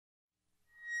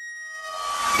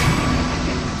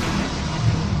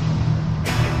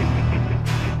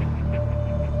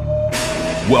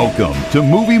Welcome to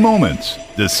Movie Moments,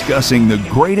 discussing the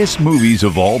greatest movies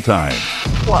of all time.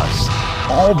 Plus,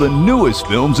 all the newest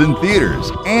films in theaters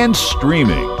and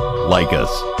streaming. Like us,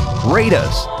 rate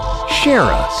us, share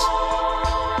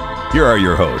us. Here are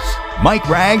your hosts, Mike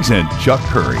Rags and Chuck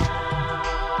Curry.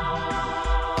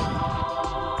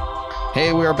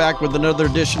 Hey, we are back with another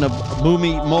edition of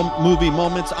Movie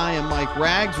Moments. I am Mike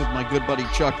Rags with my good buddy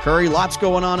Chuck Curry. Lots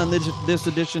going on in this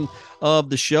edition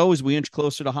of the show as we inch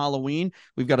closer to Halloween.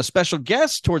 We've got a special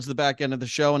guest towards the back end of the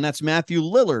show, and that's Matthew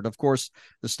Lillard, of course,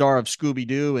 the star of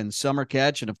Scooby-Doo and Summer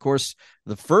Catch, and of course,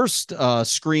 the first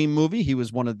Scream movie. He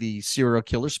was one of the serial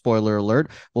killers, spoiler alert.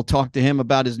 We'll talk to him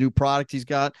about his new product he's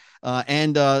got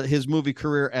and his movie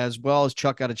career as well, as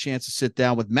Chuck got a chance to sit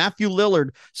down with Matthew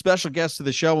Lillard, special guest of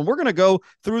the show, and we're going to go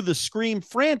through the Scream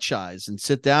franchise and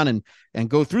sit down and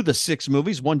go through the 6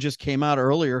 movies. One just came out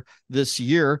earlier this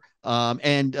year.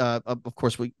 Of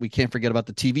course, we can't forget about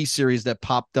the TV series that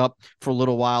popped up for a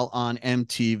little while on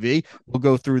MTV. We'll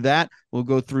go through that. We'll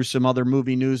go through some other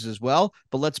movie news as well.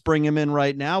 But let's bring him in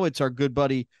right now. It's our good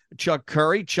buddy, Chuck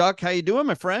Curry. Chuck, how you doing,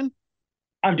 my friend?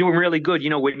 I'm doing really good. You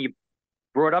know, when you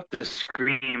brought up the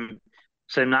Scream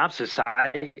synopsis,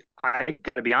 I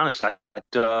gotta be honest, they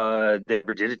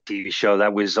never did a TV show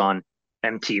that was on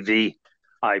MTV.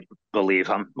 I believe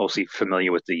I'm mostly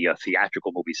familiar with the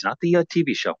theatrical movies, not the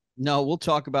TV show. No, we'll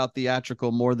talk about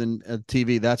theatrical more than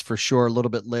TV. That's for sure. A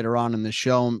little bit later on in the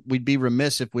show. We'd be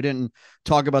remiss if we didn't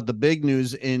talk about the big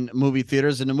news in movie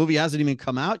theaters. And the movie hasn't even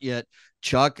come out yet,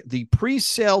 Chuck. The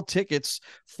pre-sale tickets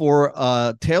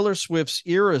for Taylor Swift's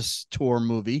Eras Tour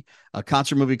movie, a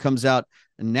concert movie, comes out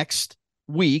next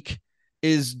week,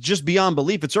 is just beyond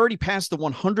belief. It's already passed the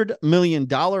 $100 million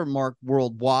mark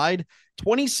worldwide.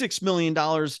 $26 million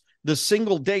the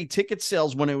single day ticket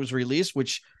sales when it was released,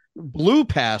 which blew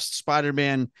past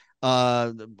Spider-Man,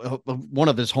 one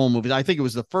of his home movies. I think it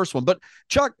was the first one. But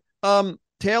Chuck,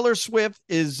 Taylor Swift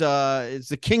is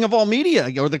the king of all media,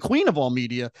 or the queen of all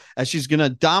media, as she's going to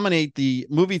dominate the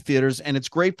movie theaters. And it's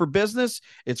great for business.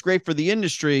 It's great for the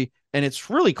industry. And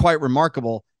it's really quite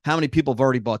remarkable how many people have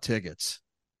already bought tickets.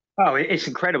 Oh, it's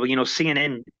incredible. You know,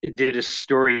 CNN did a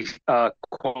story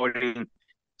quoting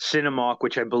Cinemark,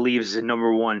 which I believe is the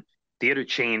 #1 theater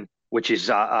chain, which is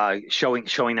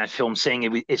showing that film,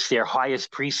 saying it's their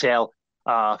highest pre-sale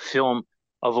film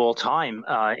of all time.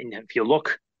 And if you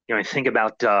look, you know, think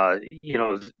about the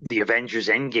Avengers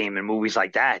Endgame and movies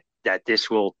like that this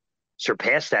will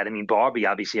surpass that. I mean, Barbie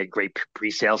obviously had great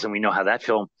pre-sales, and we know how that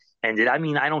film ended. I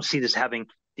mean, I don't see this having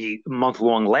the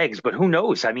month-long legs, but who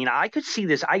knows? I mean, I could see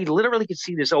this. I literally could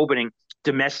see this opening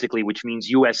domestically, which means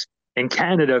U.S. and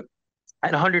Canada,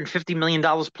 at $150 million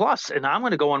plus. And I'm going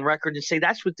to go on record and say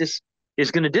that's what this is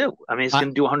going to do. I mean, it's going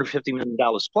to do $150 million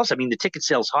plus. I mean, the ticket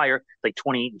sales higher, like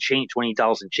 $28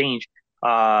 and change.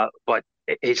 But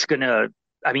it's going to,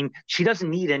 I mean, she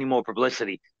doesn't need any more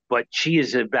publicity, but she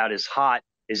is about as hot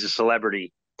as a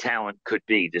celebrity talent could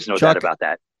be. There's no doubt about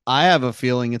that. I have a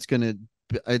feeling it's going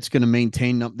to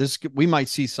maintain this. We might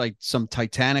see like some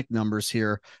Titanic numbers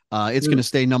here. It's going to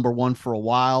stay #1 for a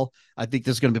while. I think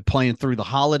this is going to be playing through the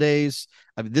holidays.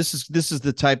 I mean, this is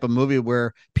the type of movie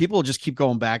where people just keep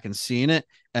going back and seeing it.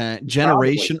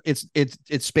 Generation,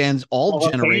 it spans all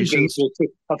generations.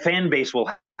 A fan base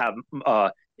will have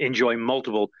enjoy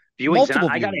multiple viewings.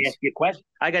 I got to ask you a question.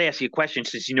 I got to ask you a question,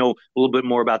 since you know a little bit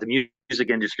more about the music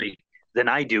industry than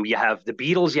I do. You have the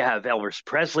Beatles, you have Elvis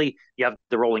Presley, you have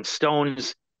the Rolling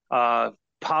Stones,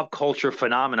 pop culture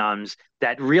phenomenons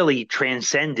that really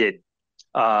transcended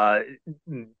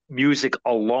music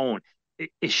alone.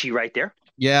 Is she right there?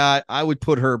 Yeah, I would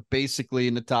put her basically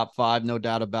in the top 5, no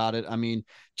doubt about it. I mean,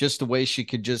 just the way she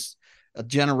could just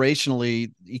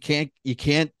generationally, you can't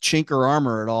chink her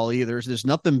armor at all either. There's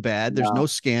nothing bad. There's no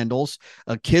scandals.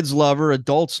 Kids love her,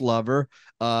 adults love her,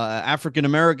 African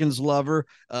Americans love her,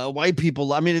 white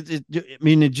people. I mean,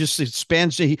 it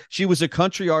spans. She was a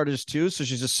country artist too, so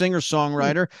she's a singer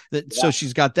songwriter. So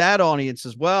she's got that audience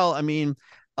as well. I mean,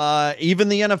 even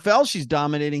the NFL, she's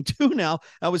dominating too now.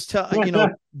 I was telling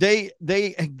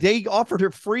they offered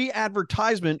her free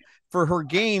advertisement for her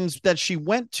games that she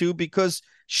went to because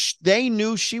they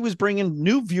knew she was bringing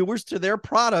new viewers to their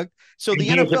product. So the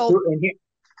NFL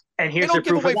and here's they don't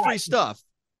give away free stuff.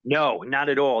 No, not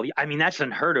at all. I mean, that's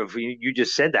unheard of. You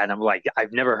just said that, and I'm like,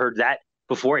 I've never heard that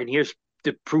before. And here's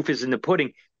the proof is in the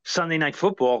pudding. Sunday Night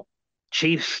Football,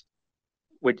 Chiefs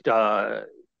with Travis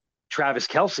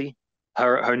Kelce,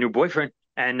 her new boyfriend,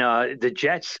 and the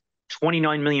Jets,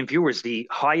 29 million viewers, the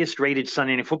highest rated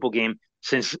Sunday Night Football game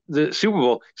since the Super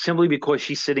Bowl, simply because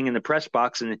she's sitting in the press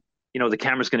box and, you know, the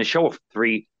camera's going to show her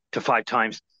 3 to 5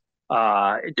 times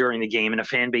during the game, and a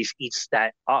fan base eats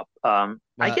that up. Uh,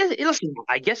 I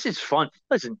guess it's fun.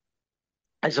 Listen,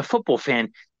 as a football fan,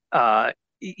 it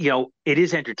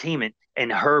is entertainment,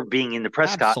 and her being in the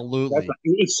press Absolutely.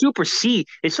 it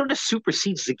sort of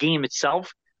supersedes the game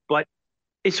itself, but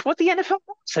it's what the NFL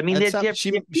wants. I mean, That's how they're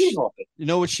feeding off it. you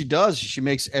know what she does? She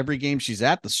makes every game she's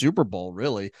at the Super Bowl,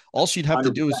 really. All she'd have to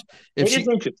do is 100%. if It is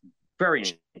interesting, very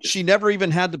she interesting. never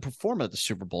even had to perform at the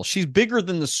Super Bowl. She's bigger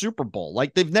than the Super Bowl.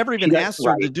 Like they've never She even does asked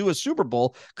her to right. do a Super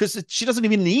Bowl because she doesn't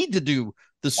even need to do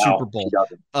the Super No, she Bowl.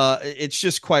 doesn't. It's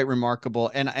just quite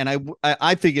remarkable, and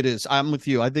I think it is. I'm with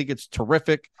you. I think it's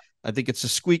terrific. I think it's a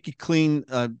squeaky clean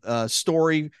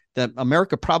story that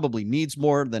America probably needs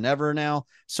more than ever now.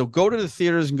 So go to the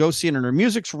theaters and go see it. And her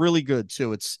music's really good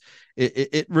too.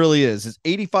 It really is. It's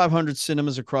 8,500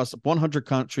 cinemas across 100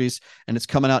 countries, and it's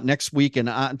coming out next week. And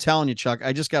I'm telling you, Chuck,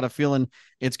 I just got a feeling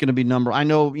it's going to be number. I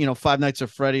know, Five Nights at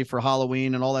Freddy for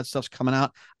Halloween and all that stuff's coming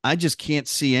out. I just can't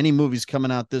see any movies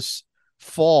coming out this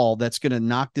fall that's going to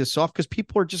knock this off because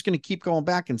people are just going to keep going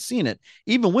back and seeing it,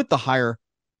 even with the higher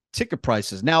ticket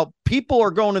prices. Now, people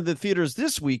are going to the theaters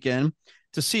this weekend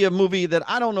to see a movie that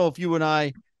I don't know if you and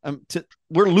I,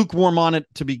 we're lukewarm on it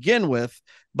to begin with,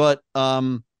 but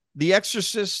The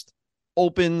Exorcist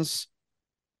opens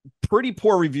pretty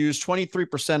poor reviews,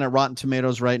 23% at Rotten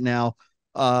Tomatoes right now.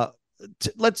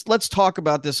 Let's talk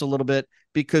about this a little bit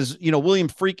because, William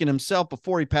Friedkin himself,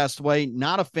 before he passed away,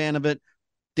 not a fan of it.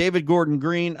 David Gordon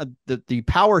Green, the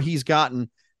power he's gotten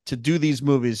to do these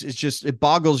movies is just, it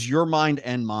boggles your mind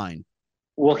and mine.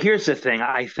 Well, here's the thing.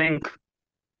 I think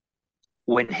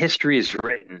when history is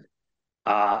written,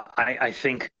 I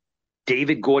think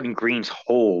David Gordon Green's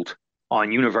hold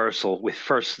on Universal with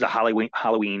first the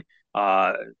Halloween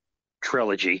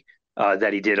trilogy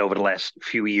that he did over the last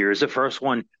few years. The first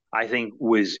one I think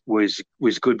was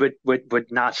good,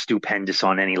 but not stupendous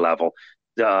on any level.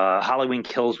 The Halloween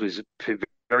Kills was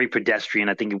very pedestrian.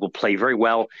 I think it will play very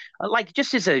well, like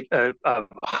just as a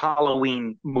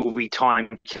Halloween movie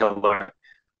time killer.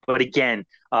 But again,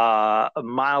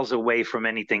 miles away from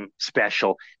anything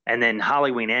special. And then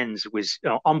Halloween Ends was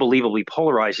unbelievably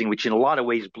polarizing, which in a lot of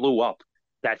ways blew up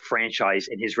that franchise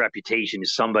and his reputation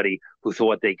as somebody who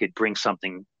thought they could bring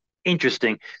something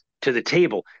interesting to the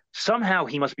table. Somehow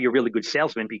he must be a really good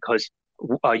salesman because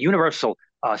Universal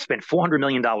spent $400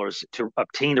 million to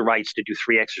obtain the rights to do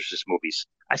three Exorcist movies.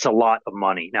 That's a lot of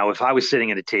money. Now, if I was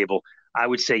sitting at a table, I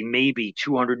would say maybe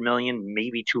 200 million,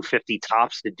 maybe 250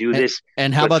 tops to do And, this.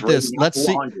 and how But about for this? Let's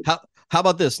see 400, how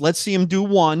about this? Let's see him do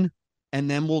one, and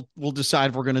then we'll decide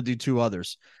if we're going to do two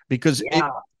others because yeah,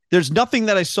 there's nothing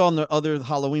that I saw in the other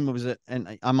Halloween movies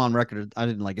and I'm on record. I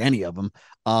didn't like any of them.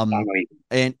 I mean,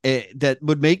 And that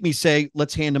would make me say,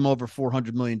 let's hand him over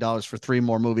 $400 million for three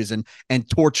more movies and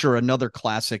torture another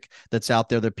classic that's out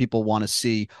there that people want to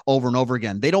see over and over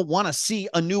again. They don't want to see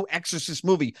a new Exorcist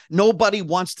movie. Nobody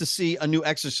wants to see a new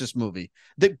Exorcist movie.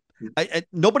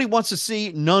 Nobody wants to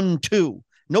see Nun 2.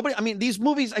 Nobody, I mean, these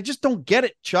movies, I just don't get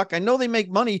it, Chuck. I know they make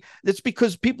money. It's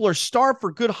because people are starved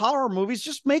for good horror movies.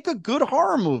 Just make a good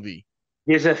horror movie.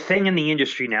 there's a thing in the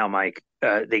industry now, Mike.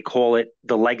 They call it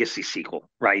the legacy sequel,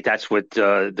 right? That's what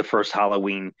the first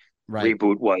Halloween Right.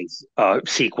 reboot was,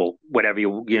 sequel, whatever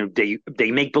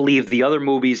they make believe the other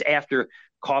movies after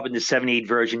Carbon the 78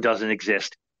 version doesn't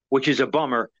exist, which is a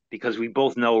bummer because we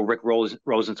both know Rick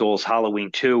Rosenthal's Halloween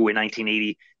 2 in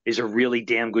 1980 is a really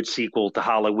damn good sequel to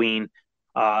Halloween.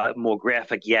 More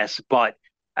graphic, yes, but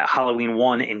Halloween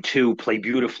 1 and 2 play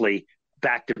beautifully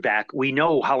back to back. We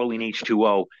know Halloween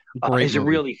H2O Great is a movie.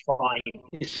 really fine,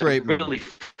 it's a Great movie. really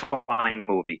fine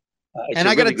movie. It's And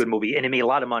a I got really to, good movie, and it made a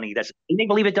lot of money. They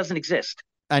believe it doesn't exist.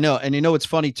 I know. And it's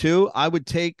funny too. I would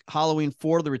take Halloween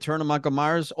 4, The Return of Michael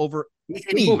Myers over Good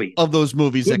any movie, of those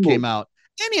movies good that came movie. out.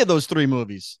 Any of those three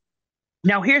movies.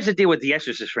 Now, here's the deal with the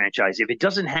Exorcist franchise: if it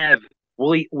doesn't have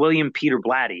William Peter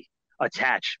Blatty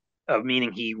attached,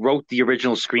 meaning he wrote the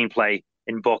original screenplay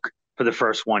and book for the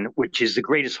first one, which is the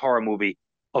greatest horror movie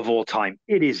of all time.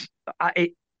 It is.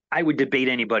 I would debate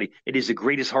anybody. It is the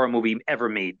greatest horror movie ever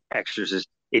made. Exorcist.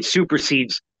 It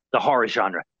supersedes the horror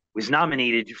genre. It was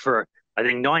nominated for I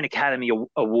think 9 Academy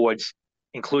Awards,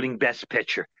 including Best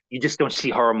Picture. You just don't see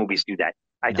horror movies do that.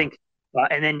 I No. think.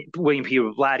 And then William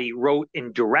Peter Blatty wrote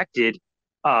and directed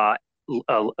uh,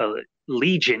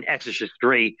 Legion Exorcist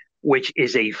 3, which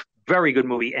is a very good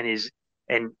movie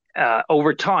and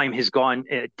over time has gone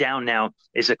down now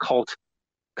as a cult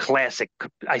classic.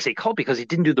 I say cult because it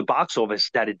didn't do the box office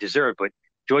that it deserved, but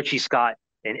George C. Scott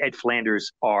and Ed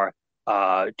Flanders are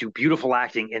do beautiful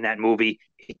acting in that movie.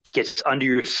 It gets under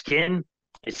your skin.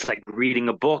 It's like reading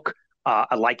a book.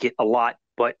 I like it a lot.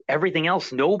 But everything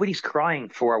else, nobody's crying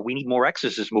for we need more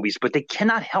Exorcist movies, but they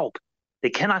cannot help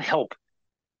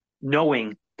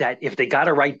knowing that if they got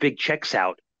to write big checks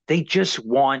out, they just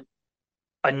want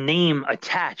a name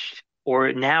attached,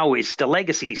 or now it's the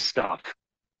legacy stuff.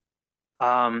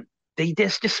 They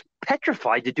just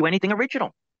petrified to do anything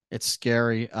original. It's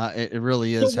scary. It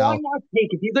really So is why how. not take,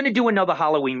 if you're going to do another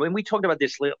Halloween, when we talked about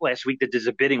this last week, that there's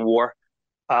a bidding war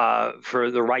for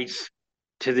the rights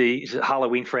to the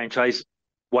Halloween franchise,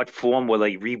 what form will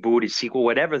they reboot, a sequel,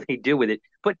 whatever they do with it.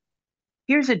 But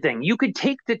here's the thing: you could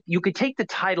take the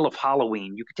title of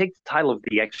Halloween, you could take the title of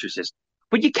The Exorcist,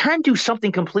 but you can do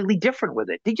something completely different with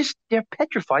it. They're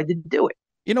petrified to do it.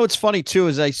 What's funny too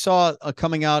is I saw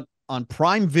coming out on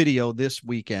Prime Video this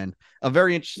weekend a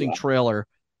very interesting Yeah. trailer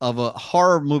of a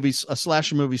horror movie, a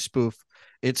slasher movie spoof.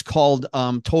 It's called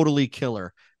Totally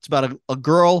Killer. It's about a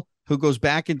girl who goes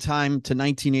back in time to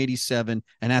 1987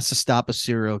 and has to stop a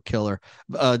serial killer.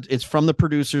 It's from the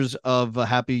producers of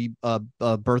Happy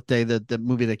Birthday, the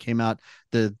movie that came out,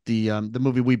 the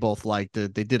movie we both liked.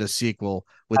 They did a sequel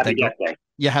with Happy that girl. Death Day.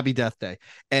 Yeah, Happy Death Day.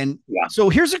 And Yeah. so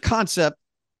here's a concept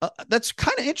that's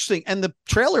kind of interesting, and the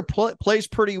trailer plays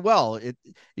pretty well.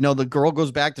 The girl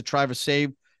goes back to try to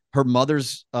save her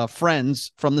mother's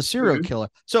friends from the serial killer.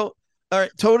 So, all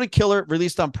right, Total Killer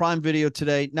released on Prime Video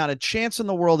today. Not a chance in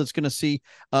the world it's going to see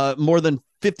more than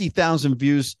 50,000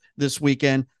 views this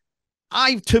weekend.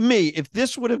 To me, if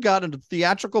this would have gotten a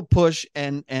theatrical push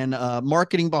and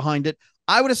marketing behind it,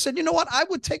 I would have said, you know what, I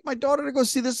would take my daughter to go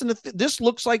see this. And this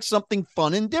looks like something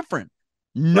fun and different.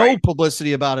 No Right.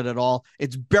 publicity about it at all.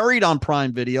 It's buried on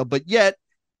Prime Video, but yet,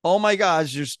 oh my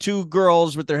gosh, there's two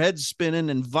girls with their heads spinning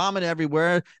and vomit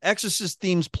everywhere. Exorcist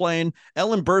themes playing.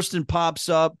 Ellen Burstyn pops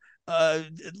up.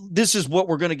 This is what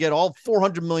we're going to get all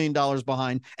 $400 million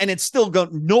behind. And it's still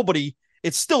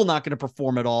it's still not going to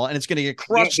perform at all. And it's going to get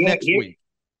crushed next week.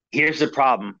 Here's the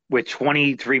problem with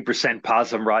 23%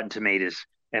 positive Rotten Tomatoes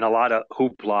and a lot of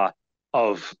hoopla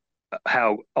of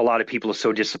how a lot of people are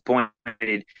so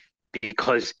disappointed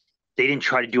because they didn't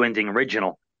try to do anything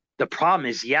original. The problem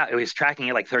is, yeah, it was tracking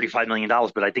at like $35 million,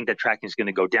 but I think that tracking is going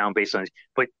to go down based on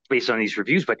these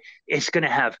reviews. But it's going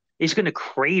to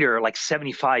crater like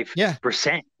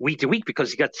 75% week to week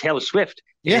because you got Taylor Swift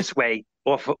in its way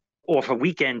off a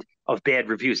weekend of bad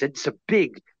reviews. It's a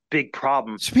big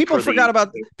problem. So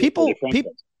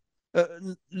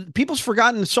people's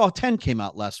forgotten Saw 10 came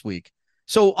out last week.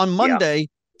 So on Monday,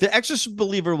 The Exorcist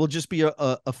Believer will just be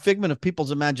a figment of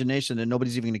people's imagination that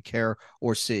nobody's even going to care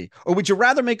or see. Or would you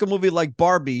rather make a movie like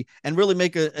Barbie and really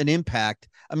make an impact?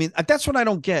 I mean, that's what I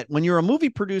don't get. When you're a movie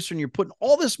producer and you're putting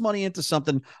all this money into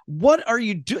something, what are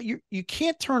you doing? You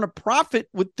can't turn a profit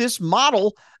with this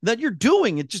model that you're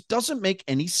doing. It just doesn't make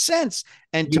any sense.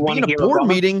 And to be in a board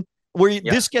meeting where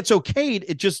this gets okayed,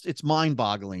 it's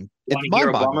mind-boggling. It's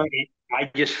mind-boggling. I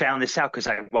just found this out because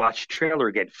I watched the trailer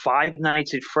again. Five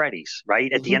Nights at Freddy's, right?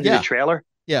 At the end of the trailer.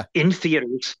 Yeah. In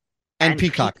theaters. And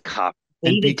Peacock.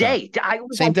 Same day.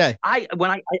 Same day. When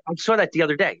I saw that the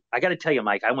other day, I got to tell you,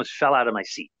 Mike, I almost fell out of my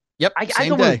seat. Yep. I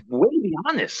go way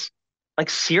beyond this. Like,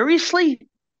 seriously?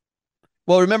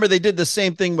 Well, remember they did the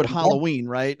same thing with Halloween,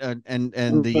 right? And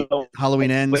the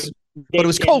Halloween Ends, but it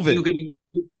was COVID.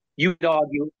 You could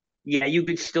argue, you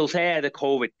could still say the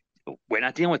COVID. We're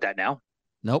not dealing with that now.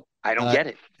 Nope. I don't get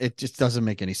it. It just doesn't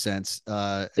make any sense.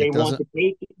 They want the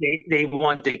cake. They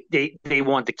want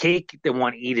the cake. They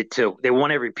want to eat it too. They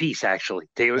want every piece. Actually,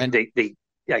 the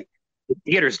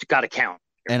theaters got to count.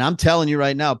 And I'm telling you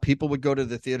right now, people would go to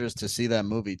the theaters to see that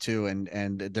movie too,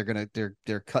 and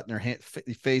they're cutting their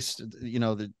face.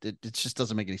 It just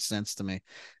doesn't make any sense to me.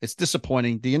 It's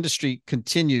disappointing. The industry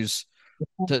continues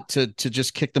to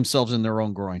just kick themselves in their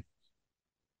own groin.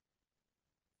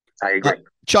 I agree.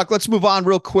 Chuck, let's move on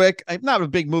real quick. I'm not a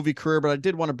big movie career, but I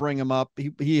did want to bring him up.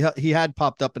 He had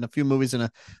popped up in a few movies and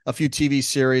a few TV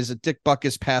series. Dick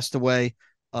Butkus passed away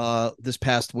this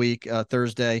past week,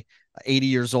 Thursday, 80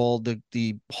 years old,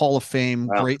 the Hall of Fame,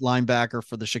 great linebacker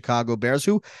for the Chicago Bears,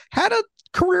 who had a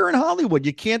career in Hollywood.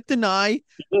 You can't deny,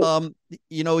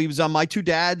 he was on My Two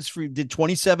Dads, did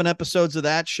 27 episodes of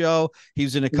that show. He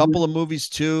was in a couple of movies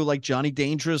too, like Johnny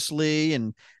Dangerously,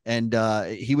 and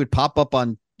he would pop up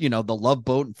on, The Love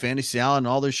Boat and Fantasy Island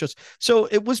and all those shows. So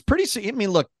it was pretty, I mean,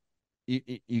 look,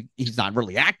 he's not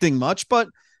really acting much, but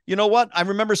you know what? I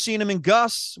remember seeing him in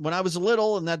Gus when I was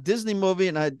little in that Disney movie.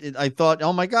 And I thought,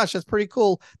 oh my gosh, that's pretty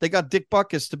cool. They got Dick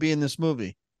Butkus to be in this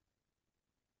movie.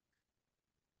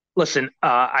 Listen,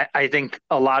 I think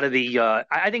a lot of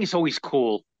I think it's always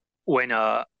cool when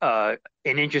an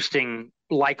interesting,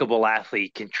 likable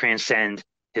athlete can transcend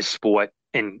his sport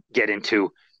and get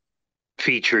into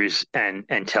features and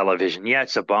television. Yeah,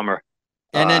 it's a bummer.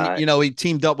 And then, Uh, he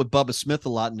teamed up with Bubba Smith a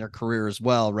lot in their career as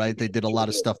well, right? They did a lot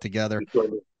of stuff together.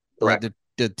 Correct.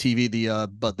 The TV,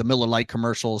 but the Miller Lite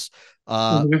commercials.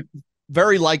 Uh, Mhm.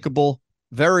 Very likable,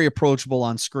 very approachable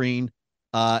on screen.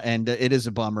 And it is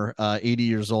a bummer. 80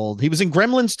 years old. He was in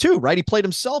Gremlins too, right? He played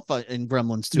himself in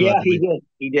Gremlins too, I Yeah, he believe. did.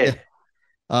 He Yeah. did.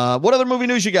 What other movie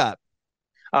news you got?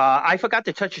 I forgot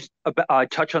to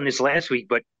touch on this last week,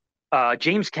 but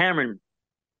James Cameron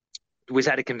was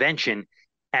at a convention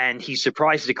and he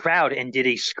surprised the crowd and did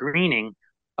a screening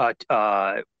uh,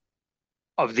 uh,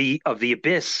 of the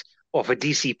Abyss off a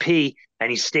DCP, and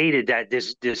he stated that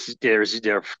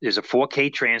there's a 4K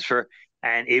transfer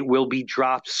and it will be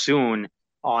dropped soon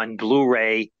on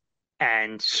Blu-ray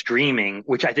and streaming,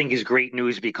 which I think is great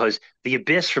news because The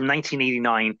Abyss from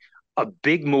 1989, a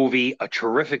big movie, a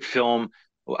terrific film,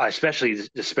 especially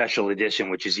the special edition,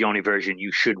 which is the only version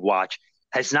you should watch,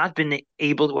 has not been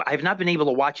able to, I've not been able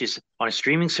to watch this on a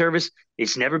streaming service.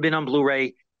 It's never been on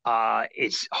Blu-ray.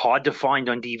 It's hard to find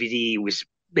on DVD. It was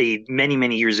made many,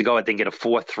 many years ago, I think, at a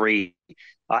 4:3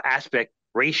 aspect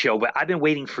ratio. But I've been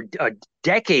waiting for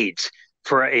decades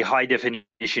for a high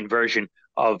definition version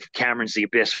of Cameron's The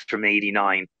Abyss from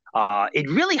 '89. It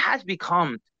really has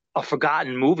become a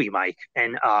forgotten movie, Mike,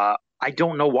 and I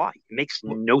don't know why. It makes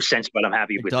no sense, but I'm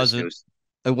happy It with this doesn't. news.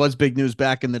 It was big news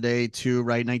back in the day too,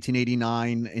 right?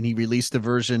 1989, and he released a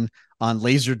version on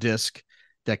Laserdisc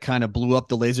that kind of blew up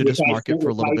the Laserdisc market for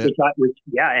a little bit.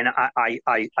 Yeah, and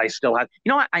I still have.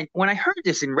 You know, when I heard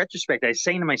this in retrospect, I was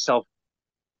saying to myself,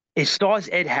 it stars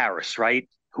Ed Harris, right?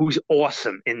 Who's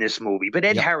awesome in this movie. But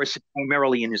Ed Yep. Harris,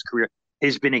 primarily in his career,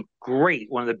 has been a great,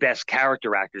 one of the best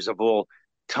character actors of all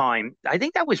time. I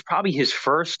think that was probably his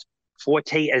first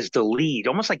forte as the lead,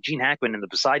 almost like Gene Hackman in The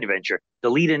Poseidon Adventure, the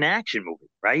lead in an action movie,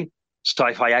 right?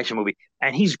 Sci-fi action movie.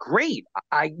 And he's great.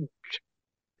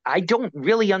 I don't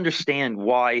really understand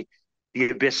why the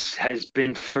Abyss has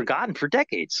been forgotten for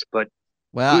decades, but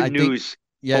Well, good I think, news.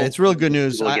 yeah, it's real Hopefully good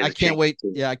news. we'll get I a can't chance wait.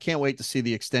 to. Yeah, I can't wait to see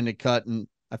the extended cut. And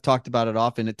I've talked about it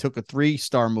often. It took a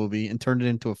 3-star movie and turned it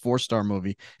into a 4-star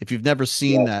movie. If you've never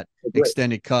seen Yeah, that great.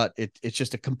 extended cut, it's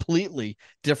just a completely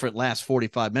different last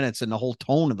 45 minutes, and the whole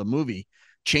tone of the movie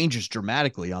changes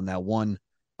dramatically on that one.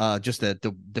 Just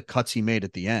the cuts he made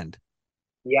at the end.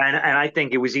 Yeah, and I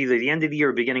think it was either the end of the year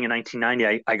or beginning of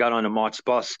 1990. I got on a March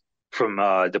bus from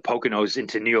the Poconos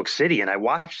into New York City, and I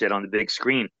watched it on the big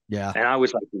screen, Yeah. and I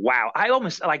was like, "Wow!" I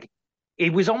almost like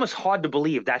it was almost hard to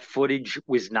believe that footage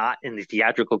was not in the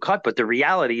theatrical cut. But the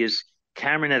reality is,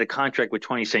 Cameron had a contract with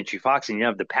 20th Century Fox, and you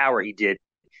have the power he did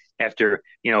after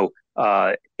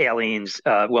Aliens,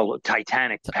 well,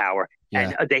 Titanic power,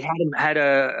 Yeah. and they had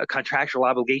a contractual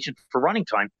obligation for running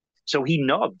time, so he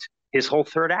nubbed his whole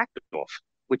third act off,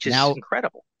 which is Now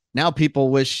incredible. now people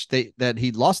wish that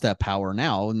he'd lost that power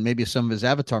now, and maybe some of his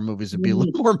Avatar movies would be a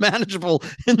little more manageable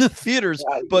in the theaters.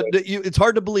 But it's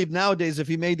hard to believe nowadays, if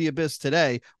he made The Abyss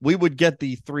today, we would get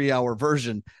the 3-hour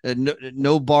version,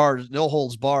 no bars, no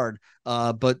holds barred.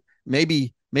 But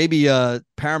maybe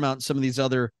Paramount and some of these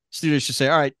other studios should say,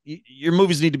 all right, your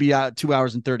movies need to be out 2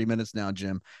 hours and 30 minutes now,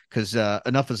 Jim, because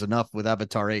enough is enough with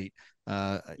Avatar 8. Yeah,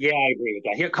 I agree with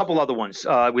that. Here, a couple other ones.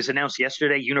 It was announced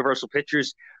yesterday. Universal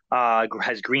Pictures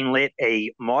has greenlit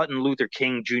a Martin Luther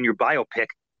King Jr. biopic,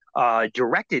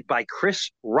 directed by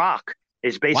Chris Rock.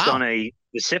 Is based on Wow. a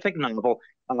specific novel.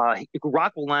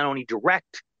 Rock will not only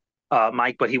direct,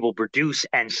 Mike, but he will produce,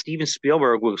 and Steven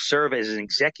Spielberg will serve as an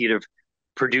executive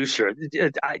producer.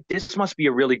 This must be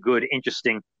a really good,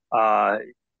 interesting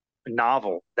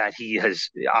novel that he has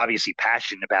obviously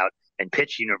passionate about and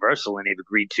pitched Universal, and they've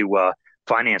agreed to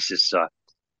finance this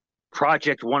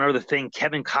project. One other thing,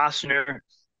 Kevin Costner,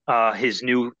 his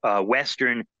new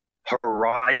Western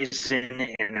Horizon,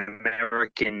 an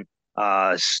American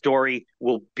story,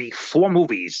 will be 4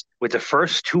 movies, with the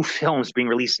first 2 films being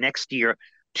released next year,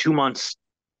 2 months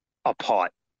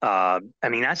apart. I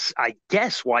mean, that's, I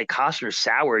guess, why Costner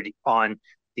soured on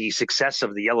the success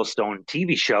of the Yellowstone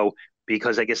TV show,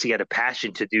 because I guess he had a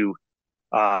passion to do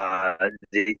uh,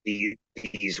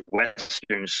 these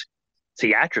westerns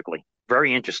theatrically.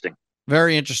 Very interesting.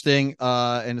 Very interesting.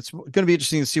 And it's going to be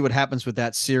interesting to see what happens with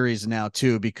that series now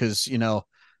too, because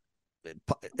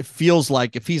it feels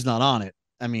like if he's not on it,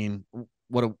 I mean,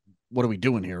 what are we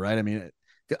doing here, right? I mean,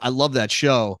 I love that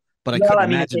show, but I Well, couldn't I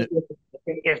mean, imagine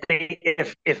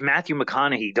it. if Matthew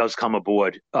McConaughey does come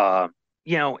aboard,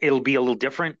 it'll be a little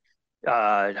different.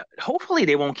 Hopefully,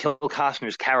 they won't kill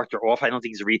Costner's character off. I don't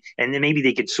think and then maybe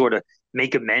they could sort of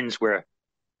make amends where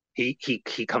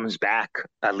he comes back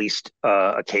at least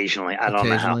occasionally. I don't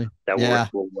know how Occasionally. that Yeah.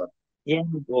 will work. Yeah,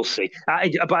 we'll see.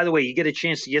 By the way, you get a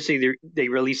chance. Yesterday, they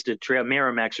released a trailer.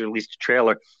 Miramax released a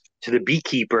trailer to The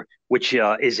Beekeeper, which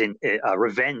is a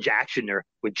revenge actioner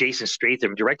with Jason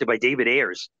Statham, directed by David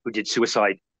Ayers, who did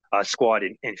Suicide Squad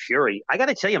and Fury. I got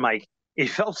to tell you, Mike, it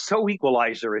felt so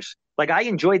equalizerish. Like I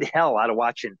enjoyed the hell out of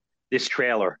watching this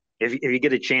trailer. If you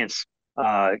get a chance,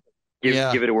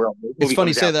 Yeah. give it a whirl. The It's movie funny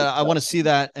you comes say out. that. I want to see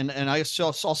that, and I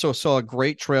also saw a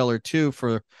great trailer too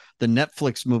for the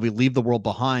Netflix movie "Leave the World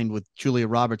Behind" with Julia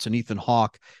Roberts and Ethan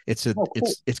Hawke. It's a Oh,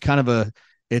 cool. it's kind of a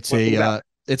it's What's it a about?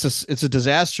 it's a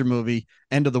disaster movie,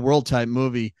 end of the world type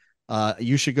movie.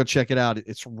 You should go check it out.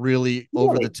 It's really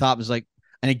over the Really? top. It's like,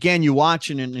 and again, you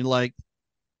watching it and you're like,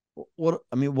 what?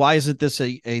 I mean, why isn't this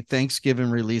a Thanksgiving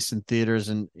release in theaters?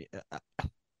 And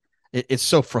it's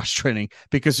so frustrating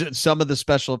because some of the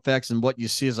special effects and what you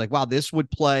see is like, wow, this would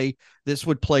play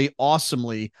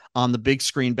awesomely on the big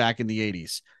screen back in the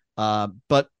 80s.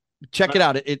 But check it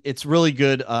out. It's really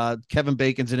good. Kevin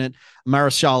Bacon's in it.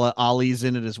 Mahershala Ali's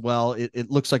in it as well. It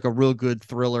looks like a real good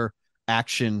thriller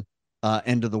action,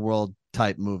 end of the world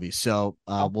type movie. So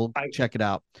we'll I check it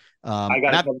out. I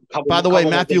got Matt, a by the way,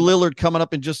 couple more Matthew things. Lillard coming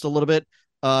up in just a little bit,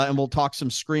 and we'll talk some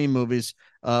Scream movies.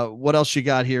 What else you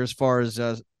got here as far as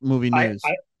movie news?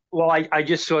 I well, I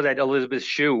just saw that Elizabeth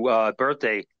Shue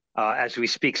birthday as we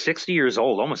speak, 60 years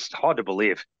old, almost hard to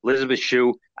believe. Elizabeth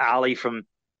Shue, Ali from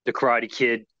The Karate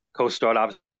Kid, co-starred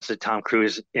opposite Tom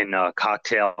Cruise in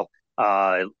Cocktail,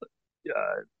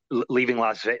 leaving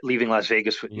Las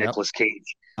Vegas with Yep. Nicolas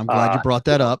Cage. I'm glad you Uh, brought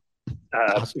that up.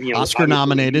 Oscar Obviously,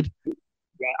 nominated. yeah,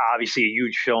 obviously a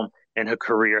huge film in her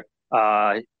career.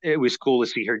 It was cool to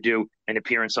see her do an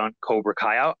appearance on Cobra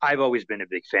Kai. I've always been a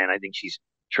big fan. I think she's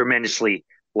tremendously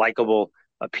likable,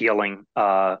 appealing.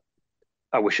 I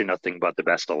wish her nothing but the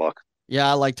best of luck. Yeah,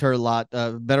 I liked her a lot.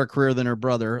 Better career than her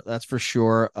brother, that's for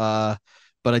sure.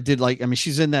 But I did like. I mean,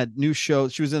 she's in that new show.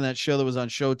 She was in that show that was on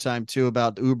Showtime too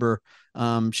about Uber.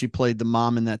 She played the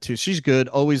mom in that too. She's good,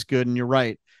 always good. And you're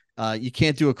right. You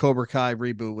can't do a Cobra Kai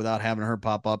reboot without having her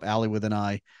pop up. Allie with an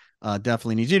eye.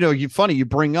 Definitely needs. You funny. You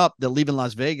bring up the leaving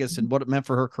Las Vegas and what it meant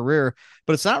for her career,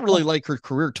 but it's not really like her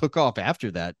career took off after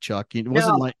that. Chuck, it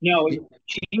wasn't No, like no,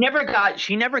 she never got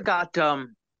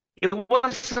it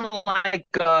wasn't like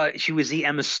she was the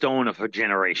Emma Stone of her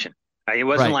generation. It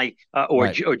wasn't right, like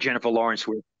right. or Jennifer Lawrence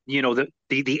where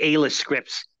the A-list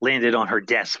scripts landed on her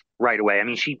desk right away. I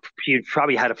mean, she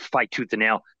probably had to fight tooth and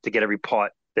nail to get every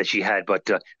part that she had, but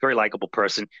very likable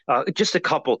person. Just a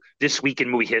couple this week in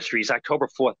movie history is October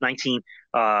 4th,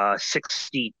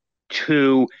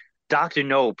 1962. Doctor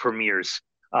No premieres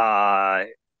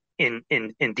in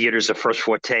theaters. The first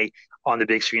forte on the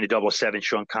big screen of 007.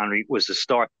 Sean Connery was the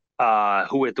star.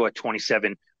 Who would have thought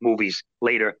 27 movies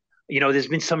later? There's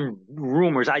been some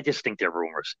rumors. I just think they're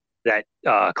rumors that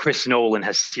Chris Nolan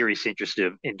has serious interest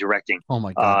in directing Oh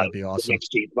my God, that'd be the awesome.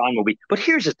 next James Bond movie. But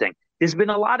here's the thing: there's been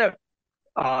a lot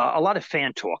of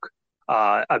fan talk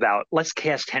about let's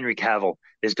cast Henry Cavill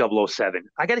as 007.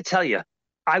 I got to tell you,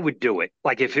 I would do it.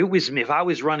 Like if I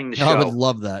was running the I would show,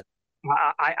 love that.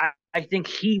 I think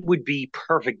he would be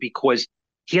perfect because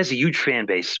he has a huge fan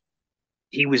base.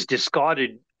 He was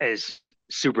discarded as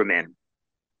Superman.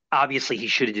 Obviously, he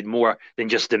should have did more than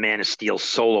just the Man of Steel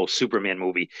solo Superman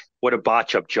movie. What a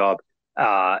botch up job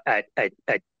at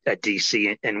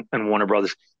DC and Warner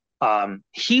Brothers.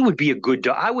 He would be a good.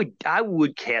 I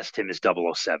would cast him as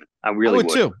 007. I I really would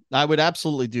would. too. I would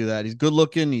absolutely do that. He's good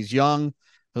looking. He's young,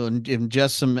 and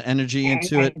just some energy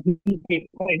into it.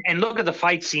 And look at the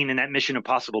fight scene in that Mission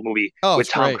Impossible movie Oh, with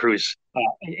it's Tom great. Cruise.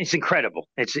 It's incredible.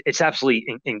 It's absolutely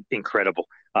incredible.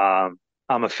 I'm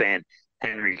a fan.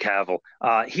 Henry Cavill.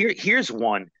 Here's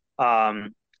one.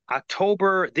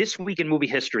 October this week in movie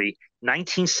history,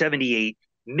 1978.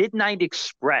 Midnight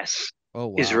Express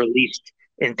Oh is wow. released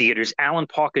in theaters. Alan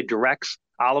Parker directs.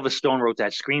 Oliver Stone wrote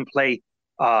that screenplay.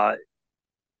 Uh,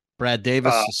 Brad uh,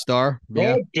 Davis, star.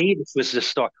 Yeah, Brad Davis was the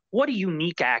star. What a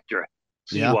unique actor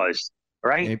he yeah, was,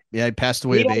 right? yeah. He passed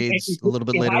away They of don't. AIDS a little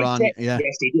bit If later I on. said Yeah,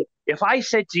 yes, they did. If I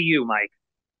said to you, Mike,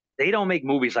 they don't make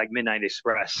movies like Midnight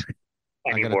Express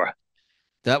I got to. anymore.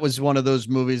 That was one of those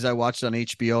movies I watched on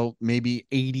HBO maybe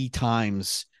 80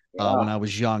 times Yeah, when I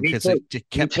was young me because too. it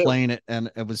Me kept too. playing it, and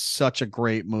it was such a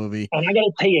great movie. And I got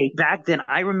to tell you, back then,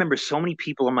 I remember so many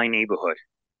people in my neighborhood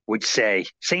would say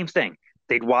same thing.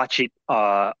 They'd watch it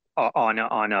on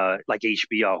like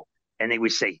HBO, and they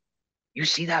would say, "You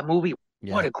see that movie?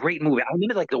 What Yeah, a great movie!" I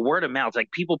remember like the word of mouth,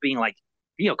 like people being like,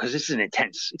 because this is an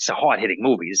intense, it's a hard hitting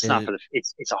movie. It's not it, for the,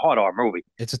 it's a hard R movie,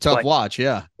 it's a tough but watch.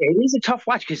 Yeah, it is a tough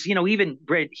watch because even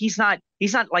Brad, he's not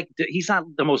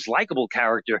the most likable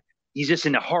character. He's just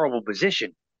in a horrible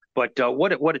position. But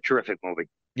what a terrific movie.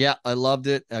 Yeah, I loved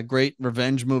it. A great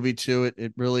revenge movie too.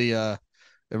 It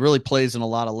really plays in a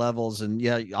lot of levels. And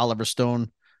yeah, Oliver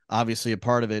Stone, obviously a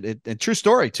part of it. A true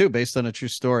story too, based on a true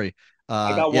story.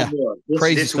 I got one Yeah, more.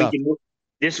 crazy stuff.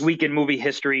 This week in movie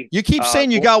history. You keep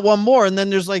saying you got one more, and then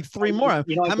there's like three more.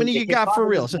 You know, How many they you keep got for popping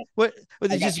real? in. So what they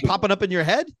I got just two more. popping up in your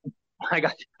head? I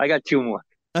got two more.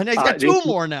 And he's got This two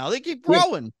more now. They keep this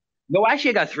growing. no,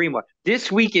 actually, I got three more.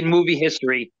 This week in movie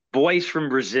history, Boys from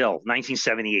Brazil,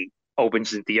 1978,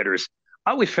 opens in theaters.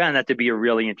 I always found that to be a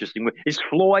really interesting movie. It's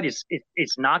flawed.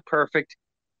 It's not perfect,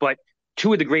 but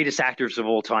two of the greatest actors of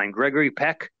all time, Gregory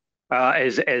Peck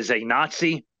as a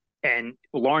Nazi, and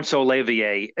Laurence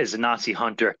Olivier as a Nazi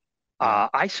hunter. Yeah.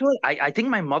 I saw it. I think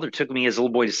my mother took me as a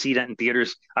little boy to see that in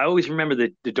theaters. I always remember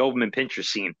the Doberman Pinscher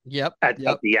scene Yep. at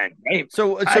Yep. the end. Right?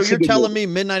 So That's a you're good telling movie.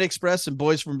 me Midnight Express and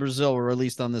Boys from Brazil were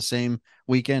released on the same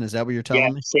weekend? Is that what you're Yeah,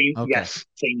 telling me? same. Okay. Yes,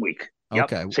 same week.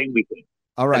 Yep, Okay. same weekend.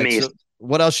 All right. So Amazing.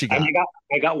 what else you And got?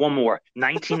 I got one more.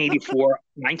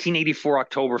 1984,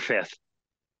 October 5th.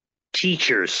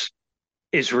 Teachers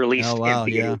is Oh released in wow, yeah.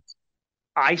 theaters.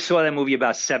 I saw that movie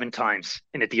about 7 times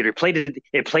in the theater. It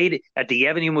played at the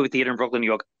Avenue Movie Theater in Brooklyn, New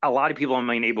York. A lot of people in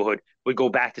my neighborhood would go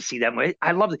back to see that movie.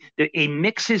 I love it. It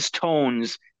mixes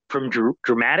tones from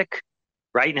dramatic,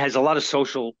 right, and has a lot of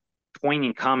social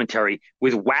poignant commentary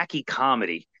with wacky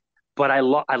comedy. But I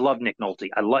love Nick Nolte.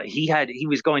 He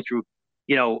was going through,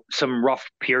 some rough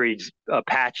periods,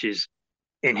 patches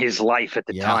in his life at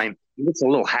the Yeah, time. He looks a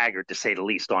little haggard, to say the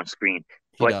least, on screen,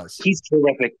 he but does. he's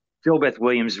terrific. Phil Beth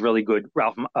Williams is really good.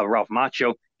 Ralph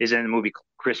Macchio is in the movie.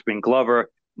 Crispin Glover,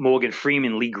 Morgan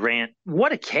Freeman, Lee Grant.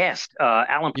 What a cast!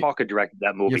 Alan You Parker directed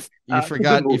that you movie. you It's a good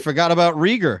forgot movie. about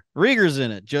Rieger. Rieger's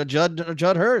in it. Judd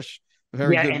Hirsch.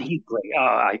 Very Yeah, good. and he's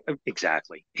great.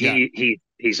 Exactly. Yeah.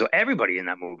 He's everybody in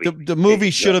that The movie. the Is, movie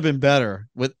should have been better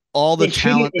with all the it should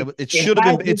talent. It should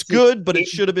have been. It's good, but it it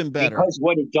should have been better. because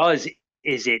what it does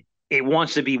is it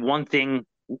wants to be one thing,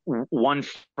 one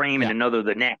frame, and Yeah. another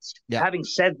the next. Yeah. Having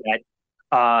said that,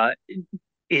 uh,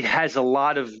 it has a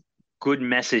lot of good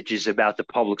messages about the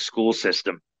public school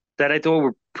system that I thought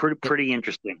were pretty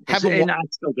interesting. Haven't And I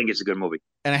still think it's a good movie.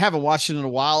 and I haven't watched it in a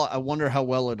while. I wonder how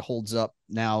well it holds up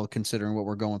now, considering what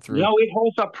we're going through. No, it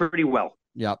holds up pretty well.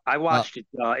 Yeah. I watched it.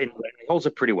 It holds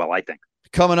up pretty well, I think.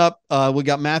 Coming up, we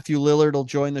got Matthew Lillard will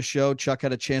join the show. Chuck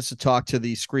had a chance to talk to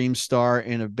the Scream star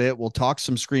in a bit. We'll talk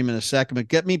some Scream in a second, but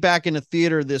get me back in the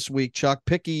theater this week, Chuck.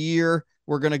 Pick a year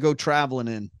we're going to go traveling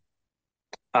in.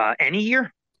 Any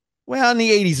year? Well, in the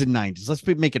 80s and 90s. Let's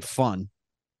make it fun.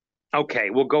 Okay,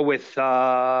 we'll go with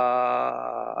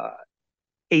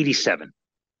 87.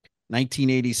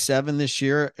 1987 this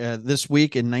year. This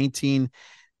week in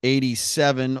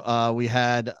 1987, we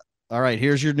had. All right,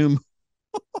 here's your new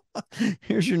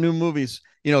movies.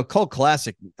 Cult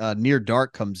classic Near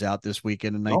Dark comes out this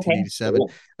weekend in 1987.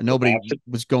 Cool. Nobody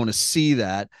was going to see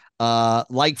that.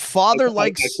 Like Father,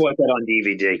 I caught that on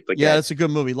DVD, but yeah, that's a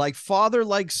good movie. Like Father,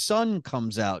 Like Son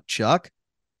comes out, Chuck.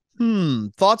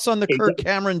 Thoughts on the Kirk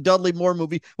Cameron Dudley Moore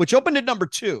movie, which opened at number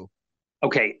 2?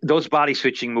 Okay, those body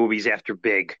switching movies after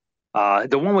Big,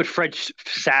 the one with Fred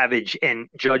Savage and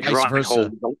Judge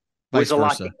Reinhold was a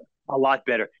lot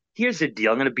better. Here's the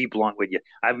deal. I'm going to be blunt with you.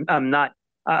 I'm not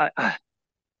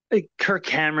Kirk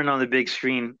Cameron on the big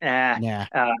screen.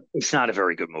 It's not a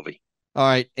very good movie. All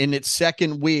right. In its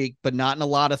second week, but not in a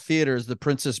lot of theaters, The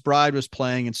Princess Bride was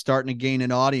playing and starting to gain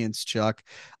an audience, Chuck.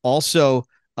 Also,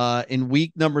 in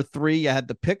week number 3, you had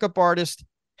The Pickup Artist,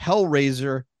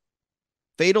 Hellraiser,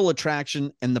 Fatal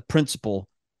Attraction, and The Principal.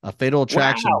 Fatal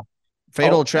Attraction. Wow.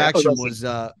 Fatal Attraction was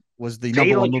the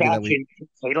number 1 movie that week.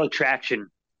 Fatal Attraction,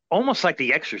 almost like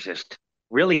The Exorcist,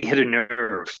 really hit a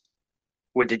nerve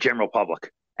with the general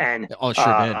public. And sure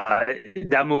did.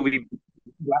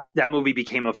 That movie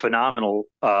became a phenomenal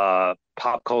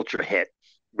pop culture hit.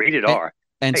 Rated R.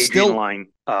 And Adrian still Lyne,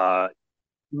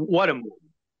 what a movie.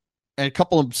 And a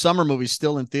couple of summer movies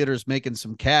still in theaters making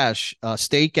some cash.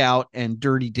 Stakeout and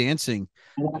Dirty Dancing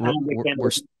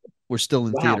we're still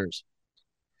in theaters.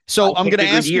 So I'm going to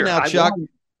ask you now, Chuck.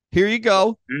 Here you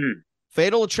go.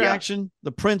 Fatal Attraction,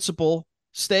 The Principal,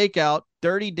 Stakeout,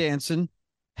 Dirty Dancing,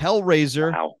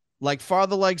 Hellraiser, Like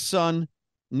Father, Like Son,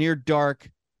 Near Dark,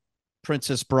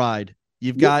 Princess Bride.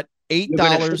 You've got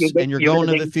 $8 and you're going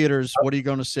to the theaters. What are you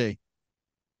going to see?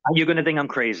 You're going to think I'm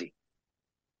crazy.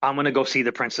 I'm going to go see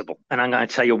The Principal, and I'm going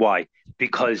to tell you why.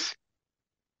 Because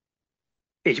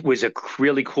it was a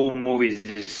really cool movie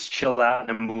to just chill out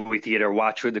in a movie theater,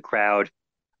 watch with the crowd.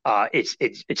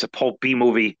 It's a pulp B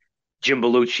movie. Jim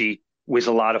Belushi was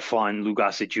a lot of fun. Lou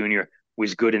Gossett Jr.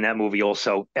 was good in that movie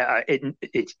also.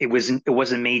 It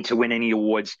wasn't made to win any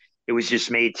awards. It was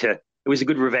just made to it was a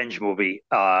good revenge movie.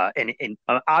 And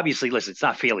obviously, listen, it's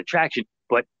not Fatal Attraction,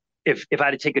 but if I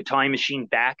had to take a time machine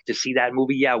back to see that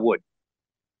movie, yeah, I would.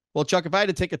 Well, Chuck, if I had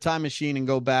to take a time machine and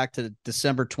go back to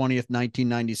December 20th,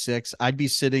 1996, I'd be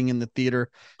sitting in the theater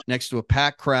next to a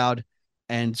packed crowd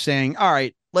and saying, all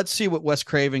right, let's see what Wes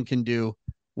Craven can do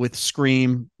with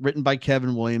Scream, written by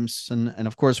Kevin Williamson. And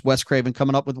of course, Wes Craven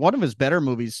coming up with one of his better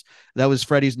movies. That was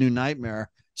Freddy's New Nightmare.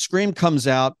 Scream comes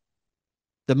out,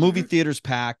 the movie Mm-hmm. theater's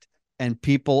packed, and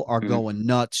people are Mm-hmm. going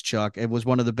nuts, Chuck. It was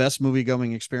one of the best movie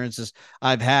going experiences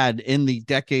I've had in the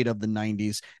decade of the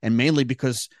 90s, and mainly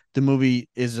because the movie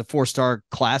is a 4-star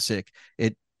classic.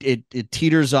 It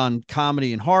teeters on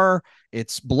comedy and horror.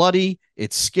 It's bloody,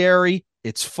 it's scary,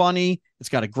 it's funny. It's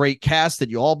got a great cast that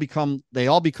they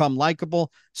all become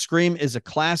likable. Scream is a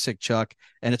classic, Chuck,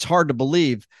 and it's hard to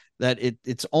believe that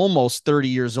it's almost 30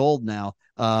 years old now.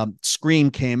 Scream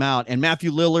came out, and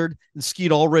Matthew Lillard and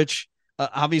Skeet Ulrich,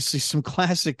 obviously some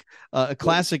a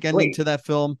classic ending Great. to that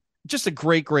film. Just a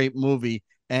great movie,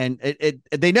 and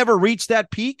they never reached that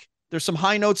peak. There's some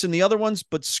high notes in the other ones,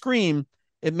 but Scream,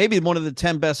 it may be one of the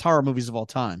 10 best horror movies of all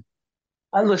time.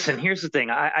 Listen, here's the thing.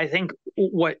 I think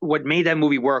what made that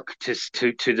movie work to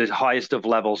the highest of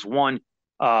levels. One,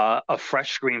 a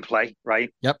fresh screenplay,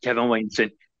 right? Yep. Kevin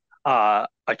Williamson, a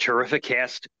terrific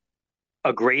cast,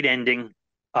 a great ending,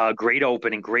 great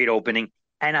opening,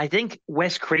 and I think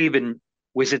Wes Craven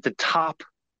was at the top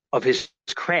of his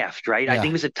craft, right? I think Yeah.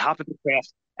 he was at the top of his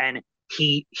craft, and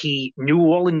he knew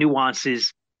all the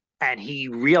nuances, and he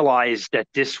realized that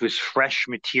this was fresh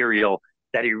material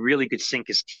that he really could sink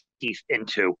his teeth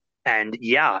into. And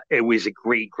yeah, it was a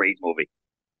great movie.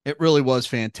 It really was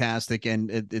fantastic, and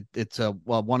it's a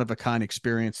one of a kind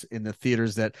experience in the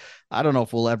theaters that I don't know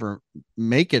if we'll ever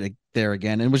make it there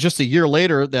again. And it was just a year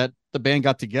later that the band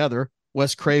got together,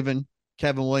 Wes Craven,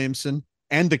 Kevin Williamson,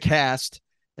 and the cast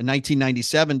in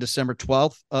 1997, December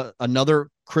 12th, another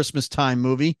Christmas time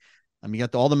movie. You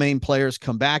got all the main players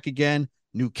come back again,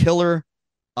 new killer,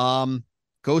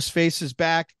 Ghostface is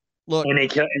back. Look, And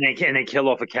they kill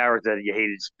off a character that you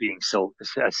hated being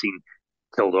seen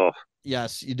killed off.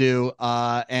 yes, you do.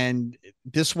 And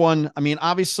this one, I mean,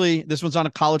 obviously, this one's on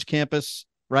a college campus,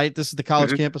 right? This is the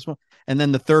college Hmm. campus one, and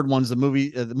then the third one's the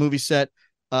movie set.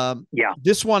 Yeah,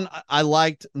 This one I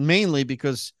liked mainly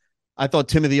because I thought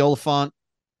Timothy Oliphant.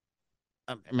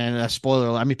 I mean, a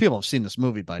spoiler. I mean, people have seen this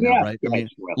movie by now, yeah, right? I yeah, mean,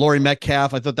 sure. Laurie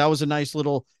Metcalf. I thought that was a nice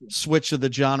little switch of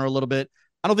the genre a little bit.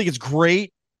 I don't think it's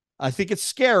great. I think it's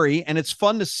scary, and it's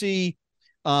fun to see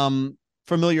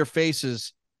familiar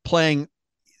faces playing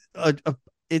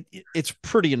it's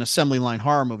pretty an assembly line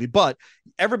horror movie, but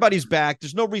everybody's back.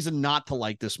 There's no reason not to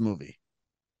like this movie.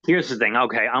 Here's the thing.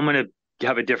 Okay, I'm gonna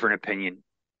have a different opinion.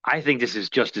 I think this is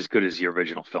just as good as the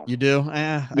original film. You do? I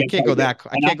Yes, can't I go do. that.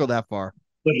 I can't go that far.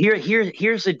 But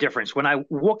here's the difference. When I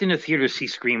walked into the theater to see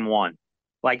Scream One,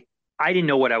 like I didn't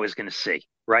know what I was gonna see,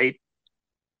 right?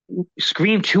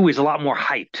 Scream Two is a lot more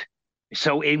hyped.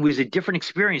 So it was a different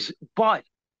experience. But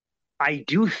I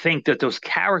do think that those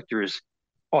characters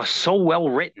are so well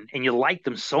written and you like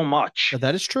them so much. But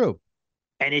that is true.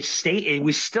 And it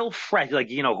was still fresh. Like,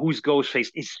 who's Ghostface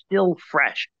is still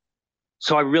fresh.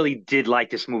 So I really did like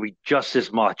this movie just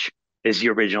as much as the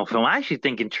original film. I actually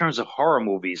think in terms of horror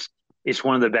movies, it's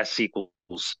one of the best sequels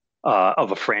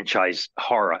of a franchise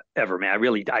horror ever, man. I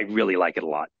really like it a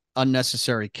lot.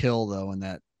 Unnecessary kill though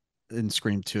in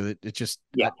Scream 2. It just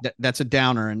Yeah. that's a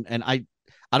downer, and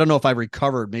I don't know if I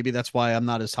recovered. Maybe that's why I'm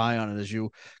not as high on it as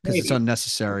you, because it's Maybe.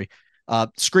 unnecessary.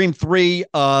 Scream 3,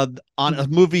 on a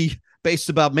movie based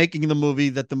about making the movie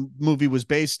that the movie was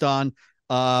based on.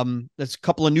 There's a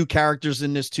couple of new characters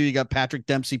in this too. You got Patrick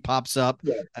Dempsey pops up.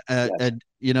 Yeah. And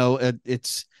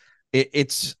it's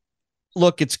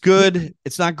look, it's good.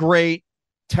 It's not great.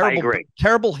 I agree.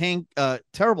 Terrible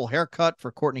haircut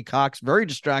for Courtney Cox. Very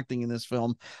distracting in this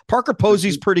film. Parker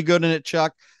Posey's pretty good in it,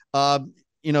 Chuck. In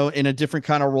a different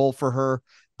kind of role for her.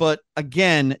 But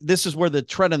again, this is where the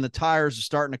tread on the tires is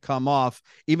starting to come off.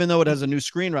 Even though it has a new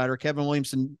screenwriter, Kevin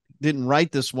Williamson didn't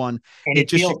write this one. And It it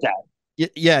just feels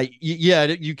that. yeah,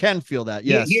 you can feel that.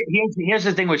 Yes. Here's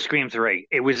the thing with Scream 3.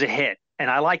 It was a hit, and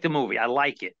I like the movie. I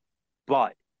like it,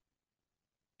 but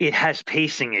it has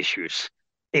pacing issues.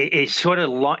 It sort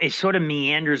of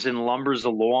meanders and lumbers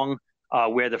along,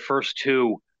 where the first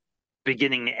two,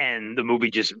 beginning to end,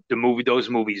 those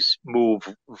movies move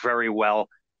very well.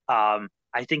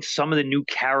 I think some of the new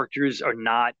characters are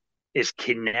not as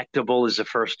connectable as the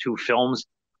first two films.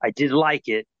 I did like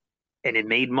it, and it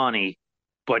made money,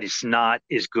 but it's not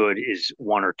as good as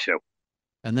one or two.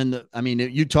 And then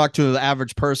you talk to the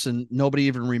average person, nobody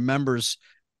even remembers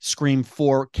Scream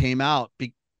 4 came out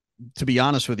to be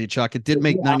honest with you, Chuck. It did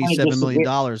make I'm gonna $97 million disagree.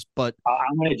 dollars, but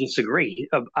I'm going to disagree.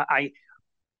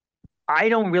 I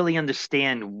don't really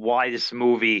understand why this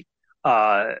movie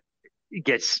uh,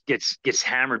 gets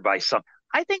hammered by some.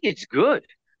 I think it's good.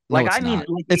 no, Like it's I mean, not.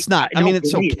 It's not. I no, mean, for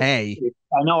it's me, okay.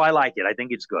 I know I like it. I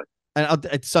think it's good. And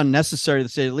it's unnecessary to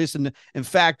say the least. And in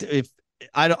fact, if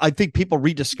I think people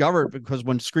rediscover it because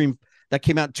when Scream that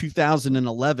came out in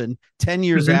 2011, 10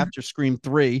 years Mm-hmm. after Scream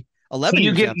 3, Can 11 you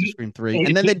years give after Scream 3,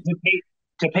 and then they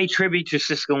to pay tribute to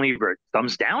Siskel and Ebert?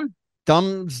 Thumbs down?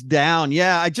 thumbs down.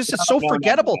 Yeah, I just it's so No.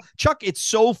 forgettable. Chuck, it's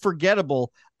so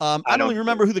forgettable. I I don't don't. even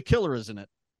remember who the killer is in it.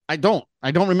 I don't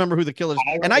remember who the killer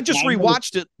is. And I just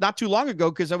rewatched it not too long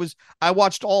ago because I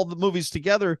watched all the movies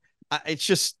together. It's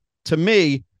just to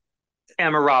me.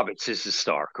 Emma Roberts is the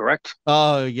star, correct?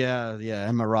 Oh yeah,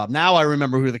 Emma Robb. Now I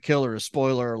remember who the killer is.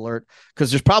 Spoiler alert, because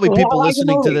there's probably Well, people I like the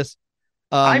listening to movie. this.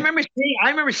 Um, I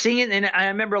remember seeing it, and I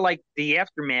remember like the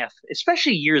aftermath,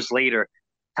 especially years later,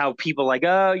 how people like,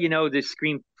 oh, this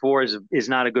Scream 4 is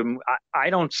not a good movie. I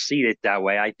don't see it that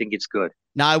way. I think it's good.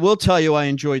 Now I will tell you, I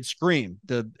enjoyed Scream,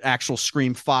 the actual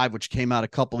Scream 5, which came out a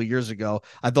couple of years ago.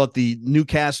 I thought the new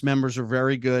cast members were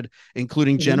very good,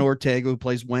 including Jenna Ortega, who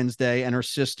plays Wednesday, and her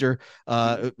sister.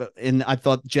 And I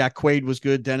thought Jack Quaid was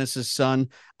good, Dennis's son.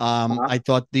 I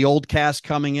thought the old cast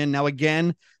coming in now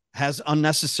again has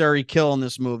unnecessary kill in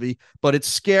this movie, but it's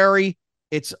scary.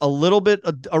 It's a little bit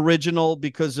original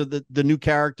because of the new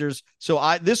characters.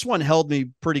 So this one held me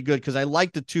pretty good because I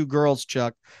like the two girls,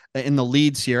 Chuck, in the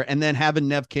leads here, and then having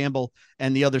Nev Campbell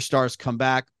and the other stars come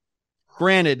back.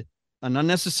 Granted, an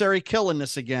unnecessary kill in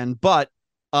this again, but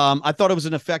I thought it was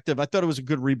I thought it was a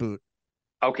good reboot.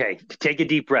 Okay, take a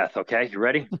deep breath. Okay, you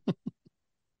ready?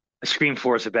 Scream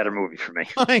 4 is a better movie for me.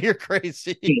 You're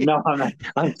crazy. No, I'm not.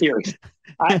 I'm serious.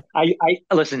 I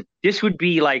listen. This would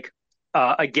be like,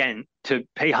 again, to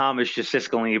pay homage to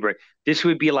Siskel and Ebert. This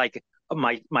would be like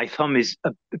my thumb is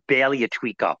barely a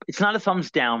tweak up. It's not a thumbs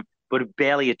down, but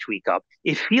barely a tweak up.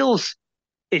 It feels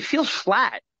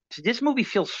flat. This movie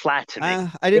feels flat to me.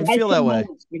 I didn't feel that way.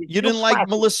 You didn't like flat.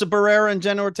 Melissa Barrera and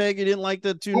Jenna Ortega? You didn't like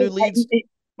the two new leads?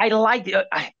 I like.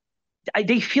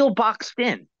 They feel boxed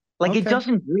in. Like it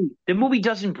doesn't breathe. The movie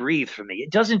doesn't breathe for me. It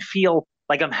doesn't feel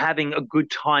like I'm having a good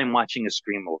time watching a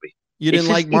Scream movie. You didn't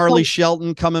like Marley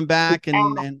Shelton coming back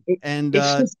and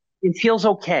it feels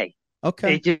okay.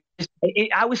 Okay.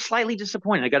 I was slightly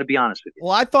disappointed. I got to be honest with you.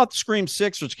 Well, I thought Scream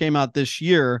 6, which came out this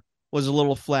year, was a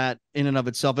little flat in and of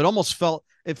itself. It almost felt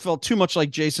too much like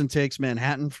Jason Takes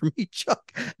Manhattan for me,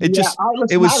 Chuck. It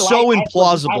was so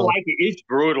implausible. I like it. It's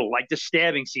brutal. Like the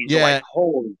stabbing scenes are like,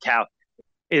 holy cow.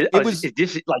 This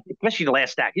is like, especially the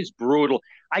last act, it's brutal.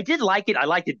 I did like it. I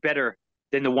liked it better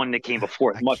than the one that came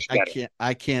before. Much better.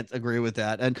 I can't agree with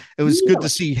that. And it was good to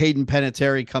see Hayden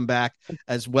Panettiere come back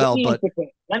as well. But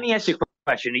let me ask you a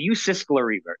question. Are you Siskel or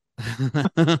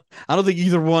Ebert? I don't think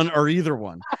either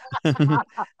one.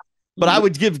 But I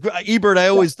would give Ebert, I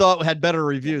always thought had better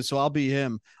reviews, so I'll be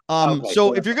him.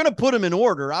 So if you're going to put them in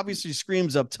order, obviously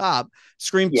Scream's up top.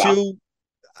 Scream 2,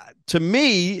 to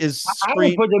me, is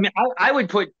Scream. I would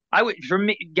for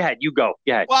me. Go ahead, you go.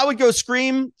 Go ahead. Well, I would go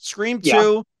Scream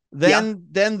 2, then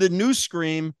the new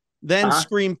Scream, then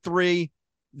Scream 3,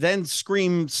 then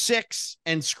Scream 6,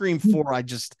 and Scream 4.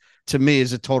 To me,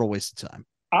 is a total waste of time.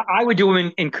 I would do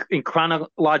them in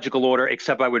chronological order,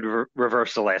 except I would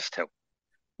reverse the last two.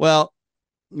 Well,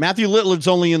 Matthew Lillard's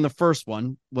only in the first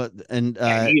one, and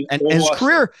his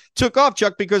career took off,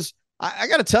 Chuck, because I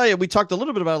got to tell you, we talked a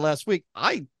little bit about it last week.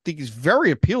 I think he's very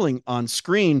appealing on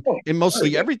screen in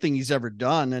mostly everything he's ever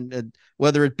done, and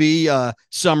whether it be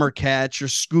Summer Catch or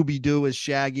Scooby Doo as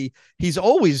Shaggy, he's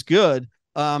always good.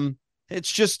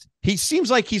 It's just he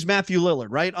seems like he's Matthew Lillard,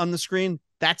 right, on the screen.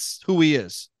 That's who he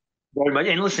is.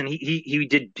 And listen,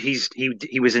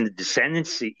 he was in The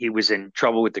Descendants. He was in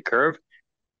Trouble with the Curve.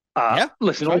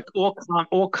 Listen, right.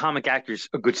 all comic actors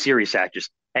are good serious actors,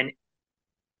 and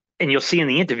you'll see in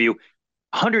the interview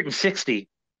 160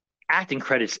 acting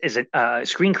credits as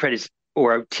screen credits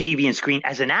or TV and screen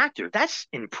as an actor. That's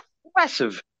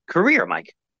impressive career,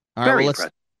 Mike. All right,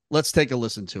 impressive. Let's take a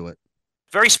listen to it.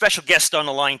 Very special guest on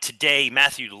the line today,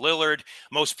 Matthew Lillard.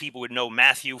 Most people would know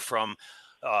Matthew from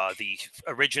the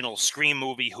original Scream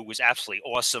movie, who was absolutely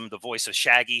awesome. The voice of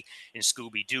Shaggy in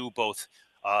Scooby-Doo, both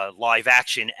live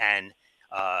action and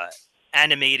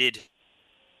animated.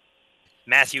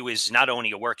 Matthew is not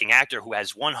only a working actor who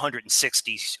has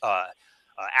 160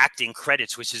 acting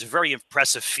credits, which is a very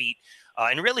impressive feat,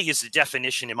 and really is the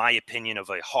definition, in my opinion, of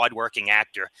a hardworking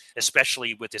actor,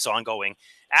 especially with this ongoing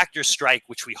actor strike,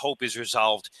 which we hope is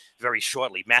resolved very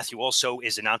shortly. Matthew also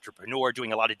is an entrepreneur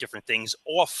doing a lot of different things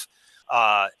off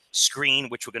screen,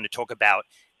 which we're going to talk about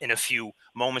in a few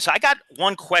moments. I got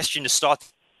one question to start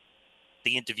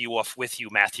the interview off with you,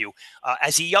 Matthew.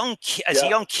 As a young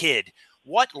kid,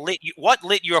 what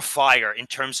lit your fire in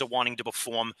terms of wanting to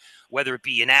perform, whether it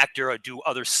be an actor or do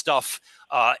other stuff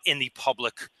in the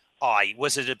public eye?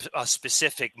 Was it a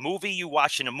specific movie you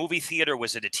watched in a movie theater?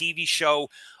 Was it a TV show,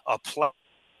 a play?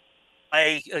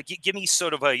 Give me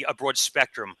sort of a broad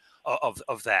spectrum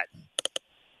of that.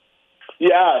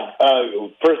 Yeah.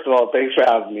 First of all, thanks for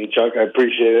having me, Chuck. I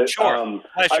appreciate it. Sure.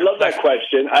 I love that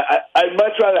question. I'd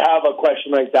much rather have a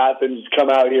question like that than just come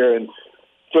out here and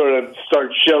sort of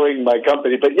start shilling my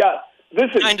company. But yeah,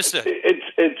 listen, I understood.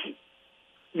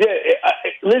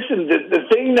 Listen, the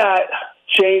thing that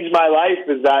changed my life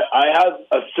is that I have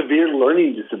a severe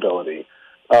learning disability.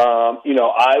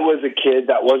 I was a kid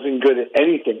that wasn't good at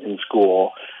anything in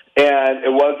school. And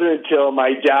it wasn't until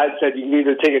my dad said you can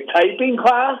either take a typing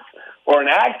class or an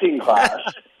acting class.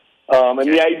 And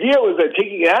the idea was that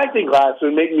taking an acting class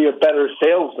would make me a better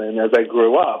salesman as I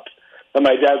grew up. And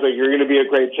my dad's like, you're going to be a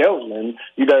great salesman.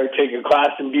 You better take a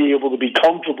class and be able to be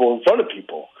comfortable in front of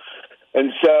people.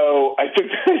 And so I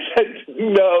said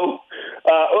no.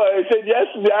 I said yes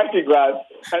to the acting class,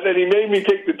 and then he made me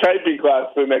take the typing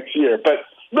class for the next year. But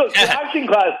look, the acting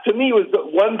class to me was the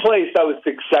one place I was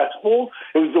successful.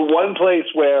 It was the one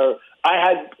place where I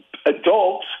had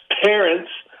adults, parents,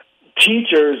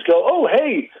 teachers go, oh,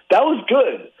 hey, that was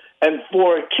good. And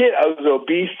for a kid, I was an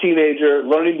obese teenager,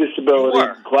 learning disability,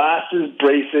 glasses,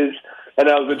 braces, and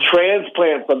I was a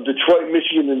transplant from Detroit,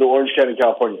 Michigan into Orange County,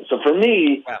 California. So for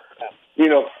me,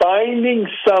 finding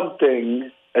something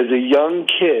as a young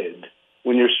kid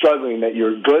when you're struggling that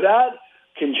you're good at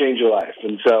can change your life.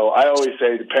 And so I always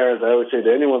say to parents, I always say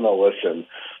to anyone that'll listen,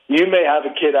 you may have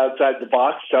a kid outside the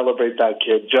box, celebrate that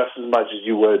kid just as much as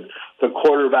you would the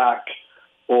quarterback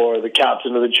or the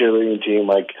captain of the cheerleading team.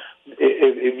 Like,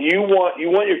 if you want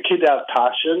your kid to have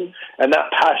passion, and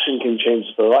that passion can change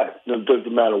their life. It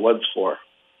doesn't matter what it's for.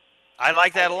 I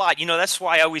like that a lot. That's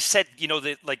why I always said, the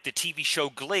TV show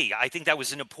Glee. I think that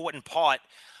was an important part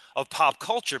of pop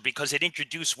culture because it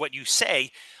introduced what you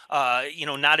say.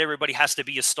 Not everybody has to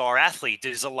be a star athlete.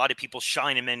 There's a lot of people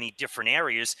shine in many different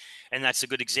areas, and that's a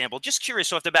good example. Just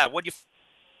curious off the bat, what did your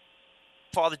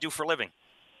father do for a living?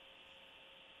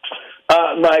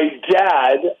 My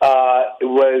dad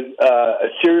was a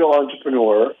serial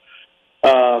entrepreneur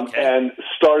and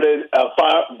started a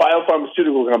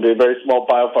biopharmaceutical company, a very small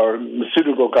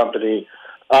biopharmaceutical company.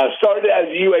 Started as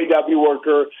a UAW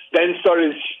worker, then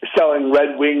started selling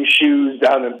Red Wing shoes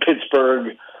down in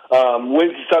Pittsburgh,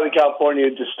 went to Southern California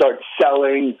to start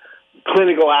selling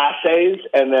clinical assays,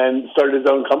 and then started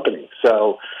his own company.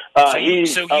 So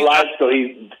he's alive still.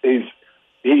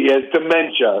 He has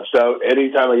dementia, so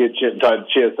anytime I get a chance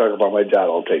to talk about my dad,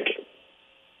 I'll take it.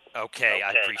 Okay,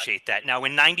 I appreciate that. Now,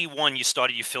 in '91, you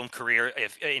started your film career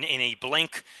in a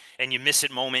blink and you miss it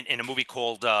moment in a movie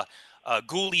called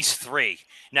Ghoulies 3.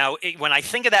 Now, when I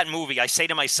think of that movie, I say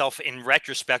to myself, in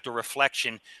retrospect or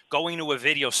reflection, going to a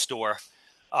video store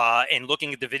and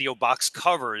looking at the video box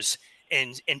covers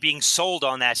and being sold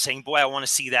on that, saying, boy, I want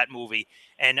to see that movie.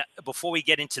 And before we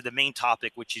get into the main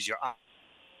topic, which is your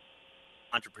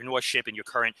entrepreneurship and your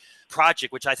current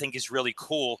project, which I think is really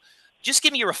cool, just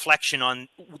give me a reflection on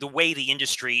the way the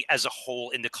industry as a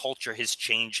whole and the culture has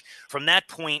changed from that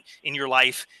point in your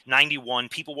life, 91,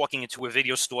 people walking into a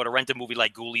video store to rent a movie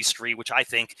like Ghoulies 3, which I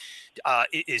think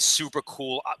is super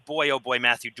cool. Boy, oh boy,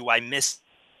 Matthew, do I miss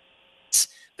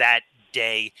that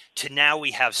day, to now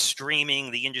we have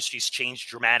streaming. The industry's changed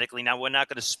dramatically. Now, we're not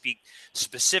going to speak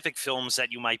specific films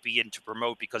that you might be in to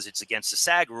promote because it's against the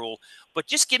SAG rule, but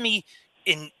just give me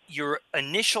in your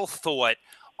initial thought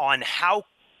on how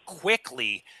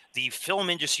quickly the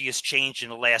film industry has changed in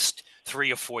the last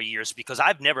 3 or 4 years, because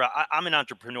I'm an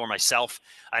entrepreneur myself,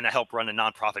 and I help run a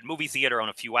nonprofit movie theater, own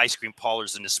a few ice cream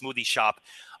parlors and a smoothie shop.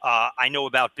 I know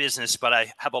about business, but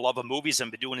I have a love of movies.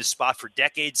 I've been doing this spot for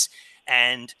decades,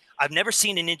 and I've never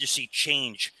seen an industry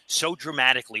change so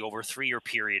dramatically over a 3-year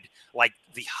period like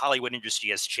the Hollywood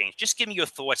industry has changed. Just give me your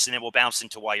thoughts, and then we'll bounce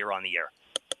into why you're on the air.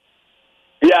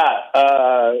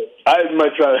 I'd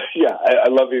much rather. Yeah, I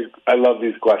love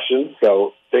these questions.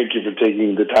 So thank you for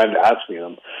taking the time to ask me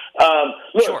them.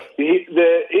 Look, sure.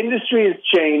 The industry has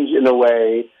changed in a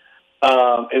way,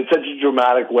 in such a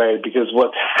dramatic way, because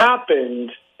what's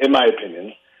happened, in my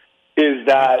opinion, is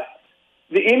that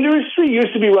the industry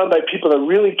used to be run by people that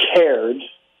really cared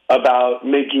about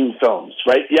making films.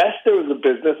 Right? Yes, there was a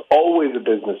business, always a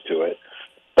business to it,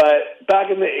 but back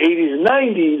in the 80s and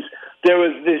 90s. There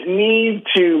was this need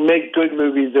to make good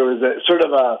movies. There was a sort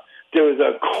of a there was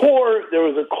a core there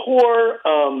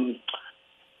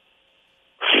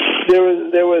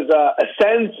was a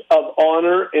sense of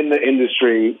honor in the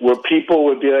industry where people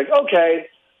would be like, okay,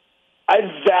 I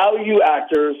value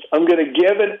actors. I'm going to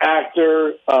give an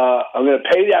actor, I'm going to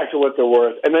pay the actor what they're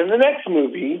worth. And then the next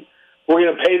movie, we're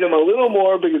going to pay them a little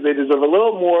more because they deserve a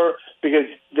little more because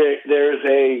there is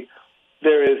a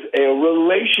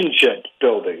relationship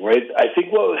building, right? I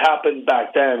think what happened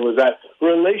back then was that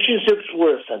relationships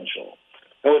were essential.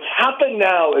 And what's happened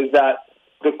now is that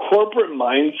the corporate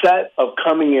mindset of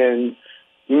coming in,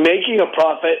 making a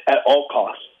profit at all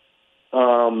costs,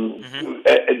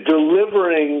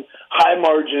 delivering high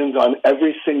margins on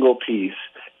every single piece,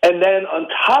 and then on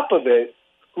top of it,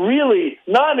 really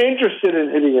not interested in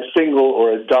hitting a single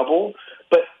or a double,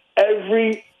 but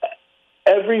every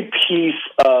piece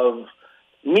of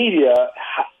media,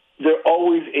 they're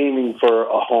always aiming for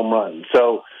a home run.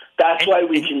 So that's why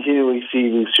we continually see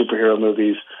these superhero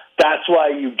movies. That's why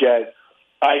you get,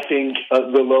 I think,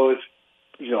 the lowest,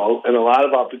 and a lot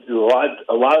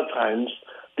of times,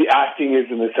 the acting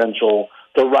isn't essential,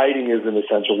 the writing isn't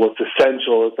essential. What's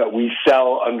essential is that we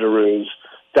sell underoos,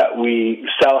 that we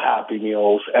sell Happy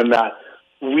Meals, and that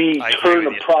we turn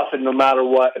a profit no matter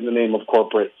what in the name of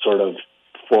corporate sort of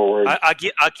forward.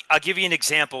 I'll give you an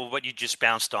example of what you just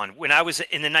bounced on. When I was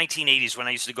in the 1980s, when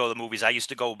I used to go to the movies, I used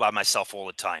to go by myself all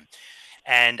the time.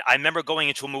 And I remember going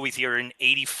into a movie theater in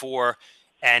 84,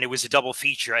 and it was a double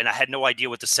feature, and I had no idea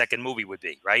what the second movie would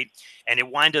be, right? And it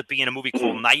wound up being a movie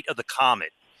called Night of the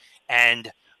Comet.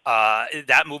 And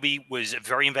that movie was a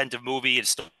very inventive movie. It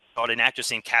starred an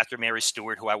actress named Catherine Mary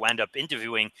Stewart, who I wound up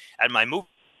interviewing at my movie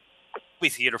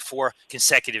theater for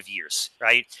consecutive years,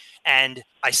 right? And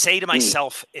I say to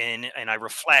myself, and I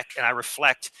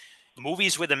reflect,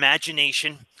 movies with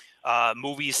imagination,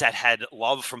 movies that had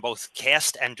love from both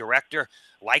cast and director,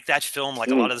 like that film,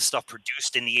 like a lot of the stuff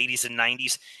produced in the 80s and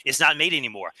 90s, is not made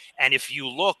anymore. And if you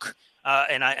look,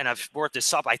 and I've brought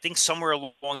this up, I think somewhere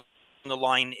along the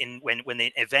line when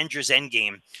the Avengers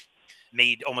Endgame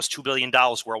made almost $2 billion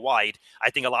worldwide, I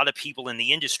think a lot of people in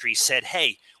the industry said,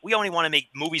 hey, we only want to make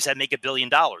movies that make $1 billion.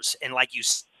 And like you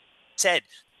said,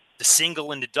 the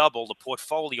single and the double, the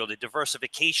portfolio, the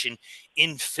diversification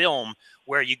in film,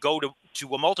 where you go to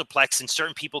a multiplex and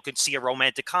certain people can see a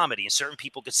romantic comedy, and certain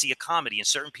people can see a comedy, and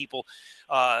certain people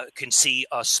can see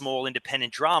a small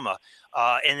independent drama.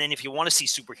 And then if you want to see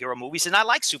superhero movies, and I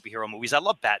like superhero movies, I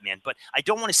love Batman, but I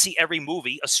don't want to see every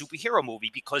movie a superhero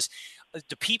movie, because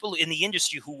the people in the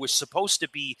industry who were supposed to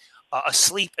be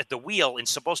asleep at the wheel and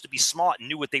supposed to be smart and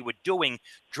knew what they were doing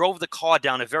drove the car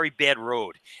down a very bad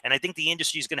road. And I think the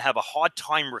industry is going to have a hard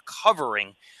time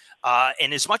recovering.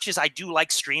 And as much as I do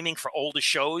like streaming for older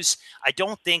shows, I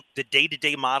don't think the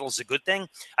day-to-day model is a good thing.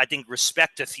 I think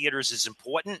respect to theaters is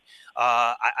important.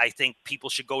 I think people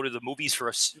should go to the movies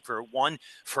for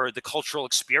the cultural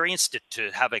experience,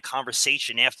 to have a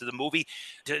conversation after the movie.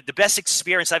 The best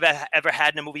experience I've ever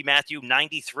had in a movie, Matthew,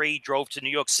 93, drove to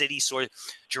New York City, saw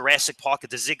Jurassic Park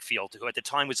at the Ziegfeld, who at the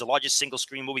time was the largest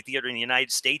single-screen movie theater in the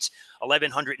United States.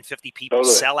 1,150 people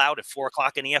sell out at 4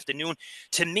 o'clock in the afternoon.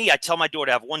 To me, I tell my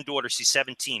daughter, I have one daughter, she's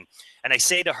 17, and I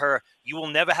say to her, you will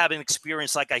never have an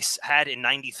experience like I had in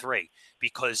 93,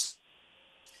 because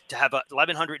to have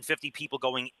 1,150 people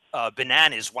going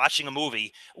bananas watching a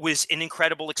movie was an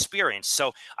incredible experience.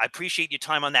 So I appreciate your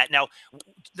time on that. Now,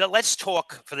 let's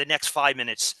talk for the next 5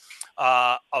 minutes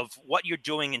of what you're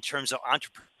doing in terms of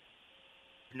entrepreneur.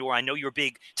 I know you're a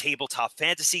big tabletop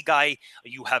fantasy guy.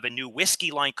 You have a new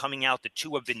whiskey line coming out. The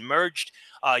two have been merged.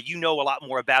 You know a lot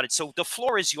more about it. So the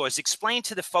floor is yours. Explain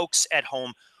to the folks at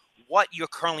home what you're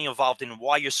currently involved in,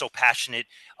 why you're so passionate.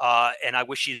 And I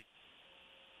wish you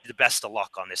the best of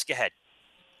luck on this. Go ahead.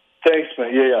 Thanks,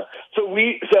 man. Yeah. So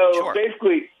Sure.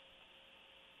 Basically,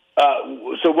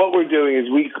 so what we're doing is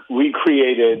we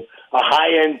created a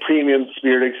high-end premium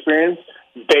spirit experience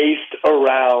based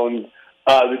around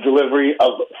the delivery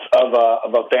of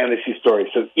a fantasy story.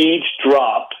 So each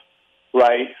drop,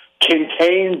 right,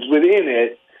 contains within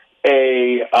it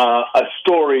a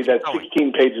story that's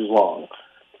 16 pages long.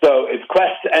 So it's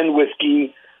Quest to End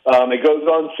Whiskey. It goes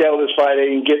on sale this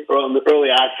Friday. You can get on the early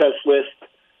access list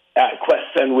at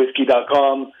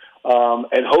questendwhiskey.com.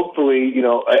 And hopefully,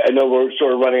 I know we're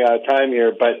sort of running out of time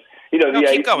here, but the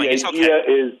idea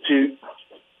is to.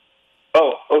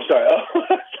 Oh, sorry.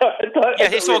 Sorry.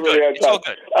 It's all good. It's all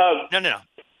good. No.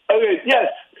 Okay, yes.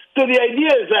 So the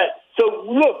idea is that,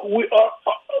 look, we are,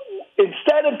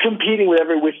 instead of competing with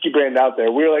every whiskey brand out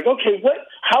there, we're like, okay,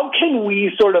 how can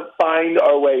we sort of find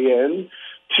our way in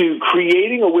to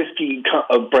creating a whiskey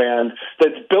brand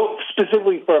that's built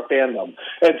specifically for a fandom.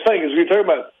 And it's funny because we're talking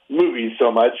about movies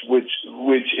so much, which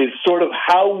is sort of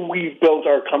how we built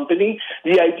our company.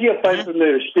 The idea of Find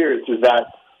Familiar Spirits is that,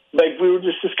 like we were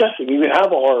just discussing, you can have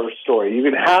a horror story, you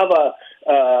can have a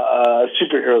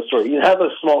superhero story, you can have a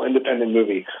small independent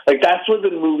movie. Like that's what the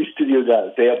movie studio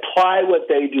does. They apply what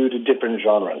they do to different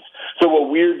genres. So what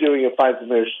we're doing at Find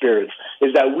Familiar Spirits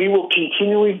is that we will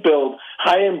continually build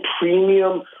high-end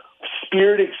premium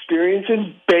spirit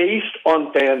experiences based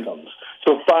on fandoms.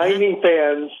 So finding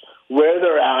fans where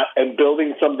they're at and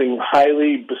building something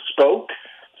highly bespoke.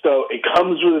 So it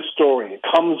comes with a story. It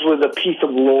comes with a piece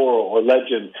of lore or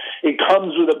legend. It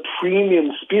comes with a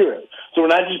premium spirit. So we're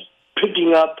not just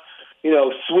picking up,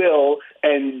 swill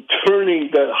and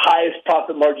turning the highest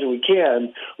profit margin we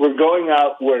can. We're going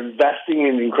out, we're investing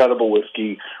in incredible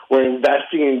whiskey. We're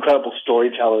investing in incredible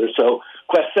storytellers. So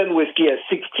Quest Whiskey has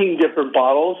 16 different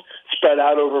bottles spread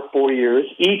out over 4 years.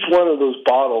 Each one of those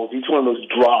bottles, each one of those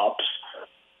drops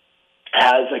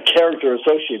has a character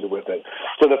associated with it.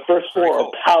 So the first four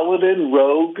are Paladin,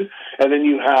 Rogue, and then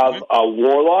you have a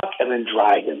Warlock, and then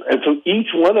Dragon. And so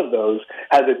each one of those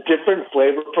has a different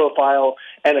flavor profile,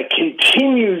 and it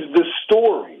continues the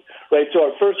story, right? So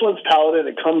our first one's Paladin.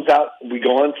 It comes out, we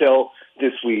go on sale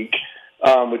this week,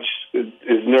 which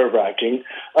is nerve-wracking.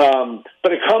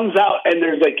 But it comes out, and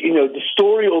there's the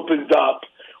story opens up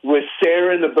with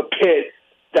Saren of the Pit.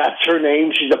 That's her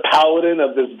name. She's a paladin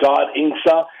of this god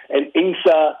Ingsa, and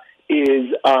Ingsa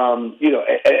is, and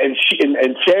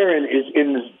Saren is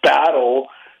in this battle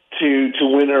to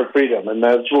win her freedom, and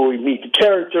that's where we meet the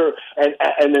character,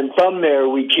 and then from there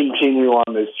we continue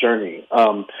on this journey.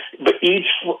 But each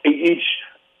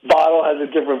bottle has a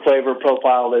different flavor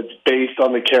profile that's based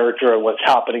on the character and what's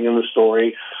happening in the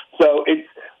story. So it's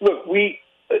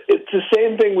the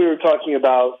same thing we were talking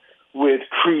about with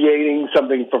creating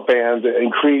something for fans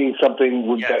and creating something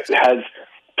that has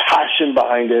passion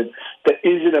behind it, that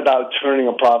isn't about turning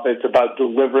a profit. It's about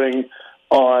delivering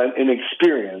on an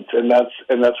experience, and that's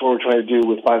what we're trying to do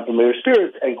with Find Familiar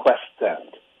Spirits and Quest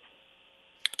Send.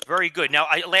 Very good. Now,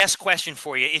 last question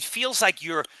for you. It feels like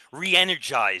you're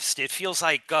re-energized. It feels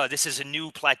like this is a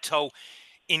new plateau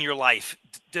in your life.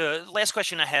 The last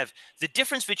question I have, the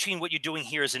difference between what you're doing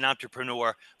here as an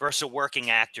entrepreneur versus a working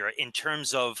actor in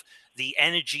terms of the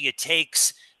energy it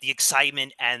takes, the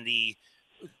excitement, and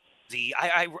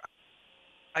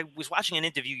I was watching an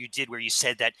interview you did where you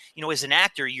said that, as an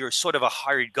actor, you're sort of a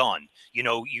hired gun.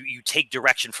 You take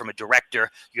direction from a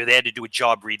director. You're there to do a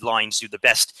job, read lines, do the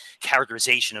best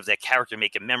characterization of that character,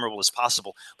 make it memorable as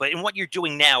possible. But in what you're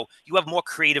doing now, you have more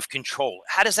creative control.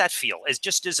 How does that feel, as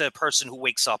a person who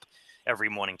wakes up every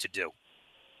morning to do?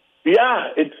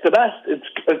 Yeah, it's the best.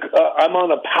 I'm on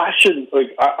a passion.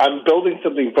 I'm building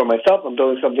something for myself. I'm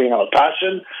building something out of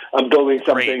passion. I'm building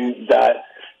something that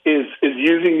is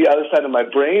using the other side of my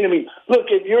brain. I mean, look,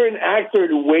 if you're an actor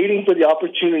waiting for the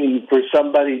opportunity for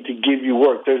somebody to give you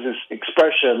work, there's this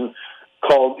expression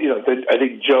called, I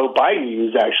think Joe Biden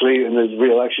used actually in his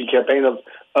election campaign of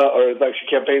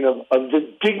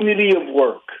the dignity of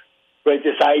work, right?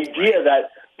 This idea that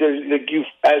there's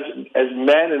as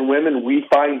men and women, we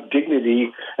find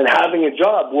dignity in having a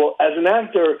job. Well, as an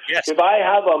actor, if I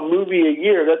have a movie a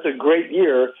year, that's a great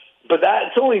year. But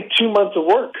that's only 2 months of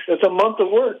work. That's a month of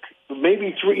work,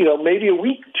 maybe 3, maybe a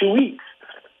week, 2 weeks.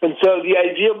 And so the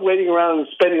idea of waiting around and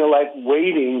spending a life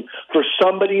waiting for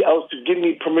somebody else to give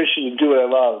me permission to do what I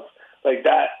love,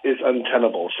 that is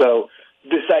untenable. So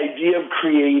this idea of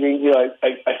creating,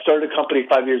 I started a company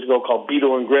 5 years ago called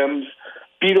Beadle and Grimm's.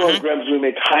 Beadle and Grimm's, we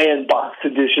make high-end box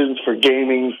editions for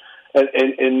gaming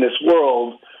in this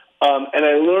world. And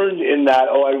I learned in that,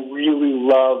 I really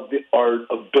love the art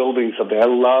of building something. I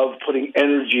love putting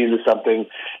energy into something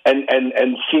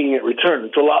and seeing it return.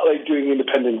 It's a lot like doing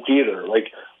independent theater,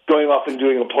 like going off and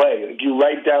doing a play. Like you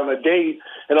write down a date,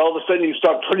 and all of a sudden you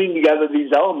start putting together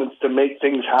these elements to make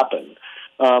things happen.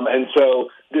 And so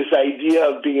this idea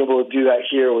of being able to do that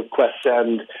here with Quest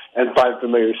Send and Find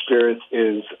Familiar Spirits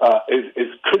is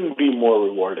couldn't be more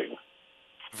rewarding.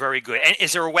 Very good. And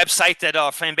is there a website that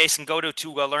fan base can go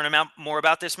to learn more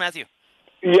about this, Matthew?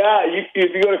 Yeah,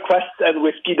 if you go to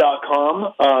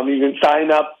questandwhiskey.com, you can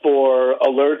sign up for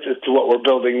alerts as to what we're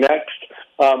building next.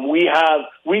 We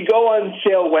go on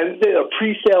sale Wednesday. A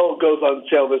pre-sale goes on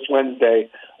sale this Wednesday,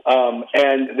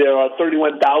 and there are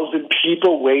 31,000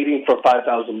 people waiting for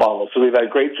 5,000 bottles. So we've had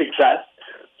great success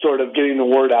sort of getting the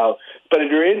word out. But if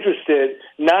you're interested,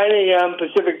 9 a.m.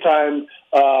 Pacific time,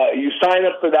 you sign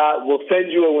up for that. We'll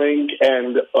send you a link,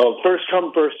 and first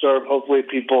come, first serve. Hopefully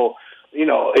people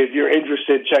if you're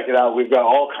interested, check it out. We've got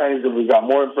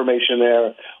more information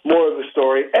there, more of the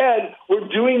story. And we're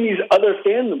doing these other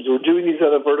fandoms. We're doing these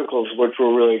other verticals, which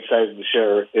we're really excited to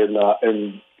share in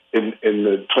the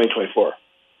 2024.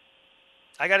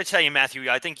 I got to tell you, Matthew,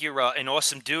 I think you're an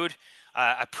awesome dude.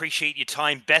 I appreciate your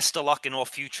time. Best of luck in all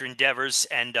future endeavors.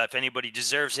 And if anybody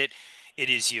deserves it, it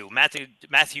is you. Matthew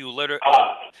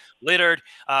Lillard,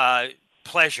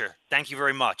 pleasure. Thank you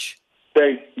very much.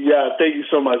 Thank you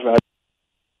so much, man.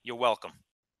 You're welcome.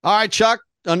 All right, Chuck,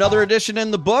 another edition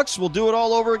in the books. We'll do it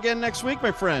all over again next week,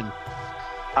 my friend.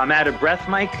 I'm out of breath,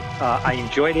 Mike. I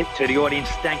enjoyed it. To the audience,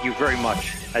 thank you very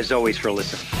much, as always, for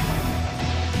listening.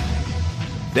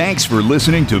 Thanks for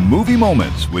listening to Movie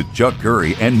Moments with Chuck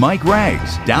Curry and Mike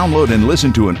Rags. Download and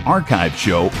listen to an archived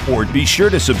show, or be sure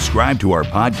to subscribe to our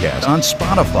podcast on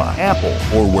Spotify, Apple,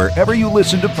 or wherever you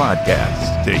listen to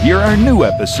podcasts to hear our new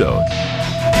episode.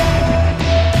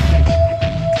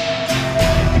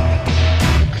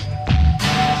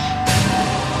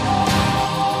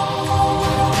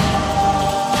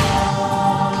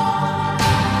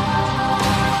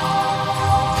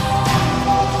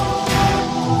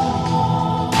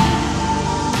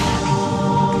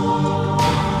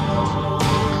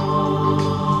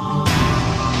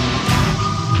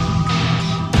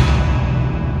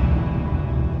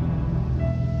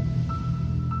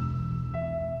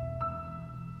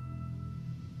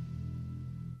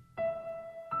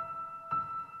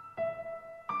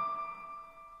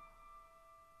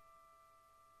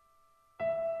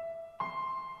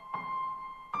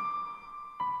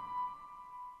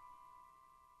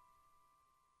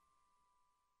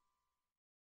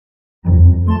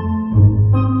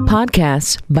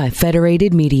 Podcasts by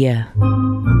Federated Media.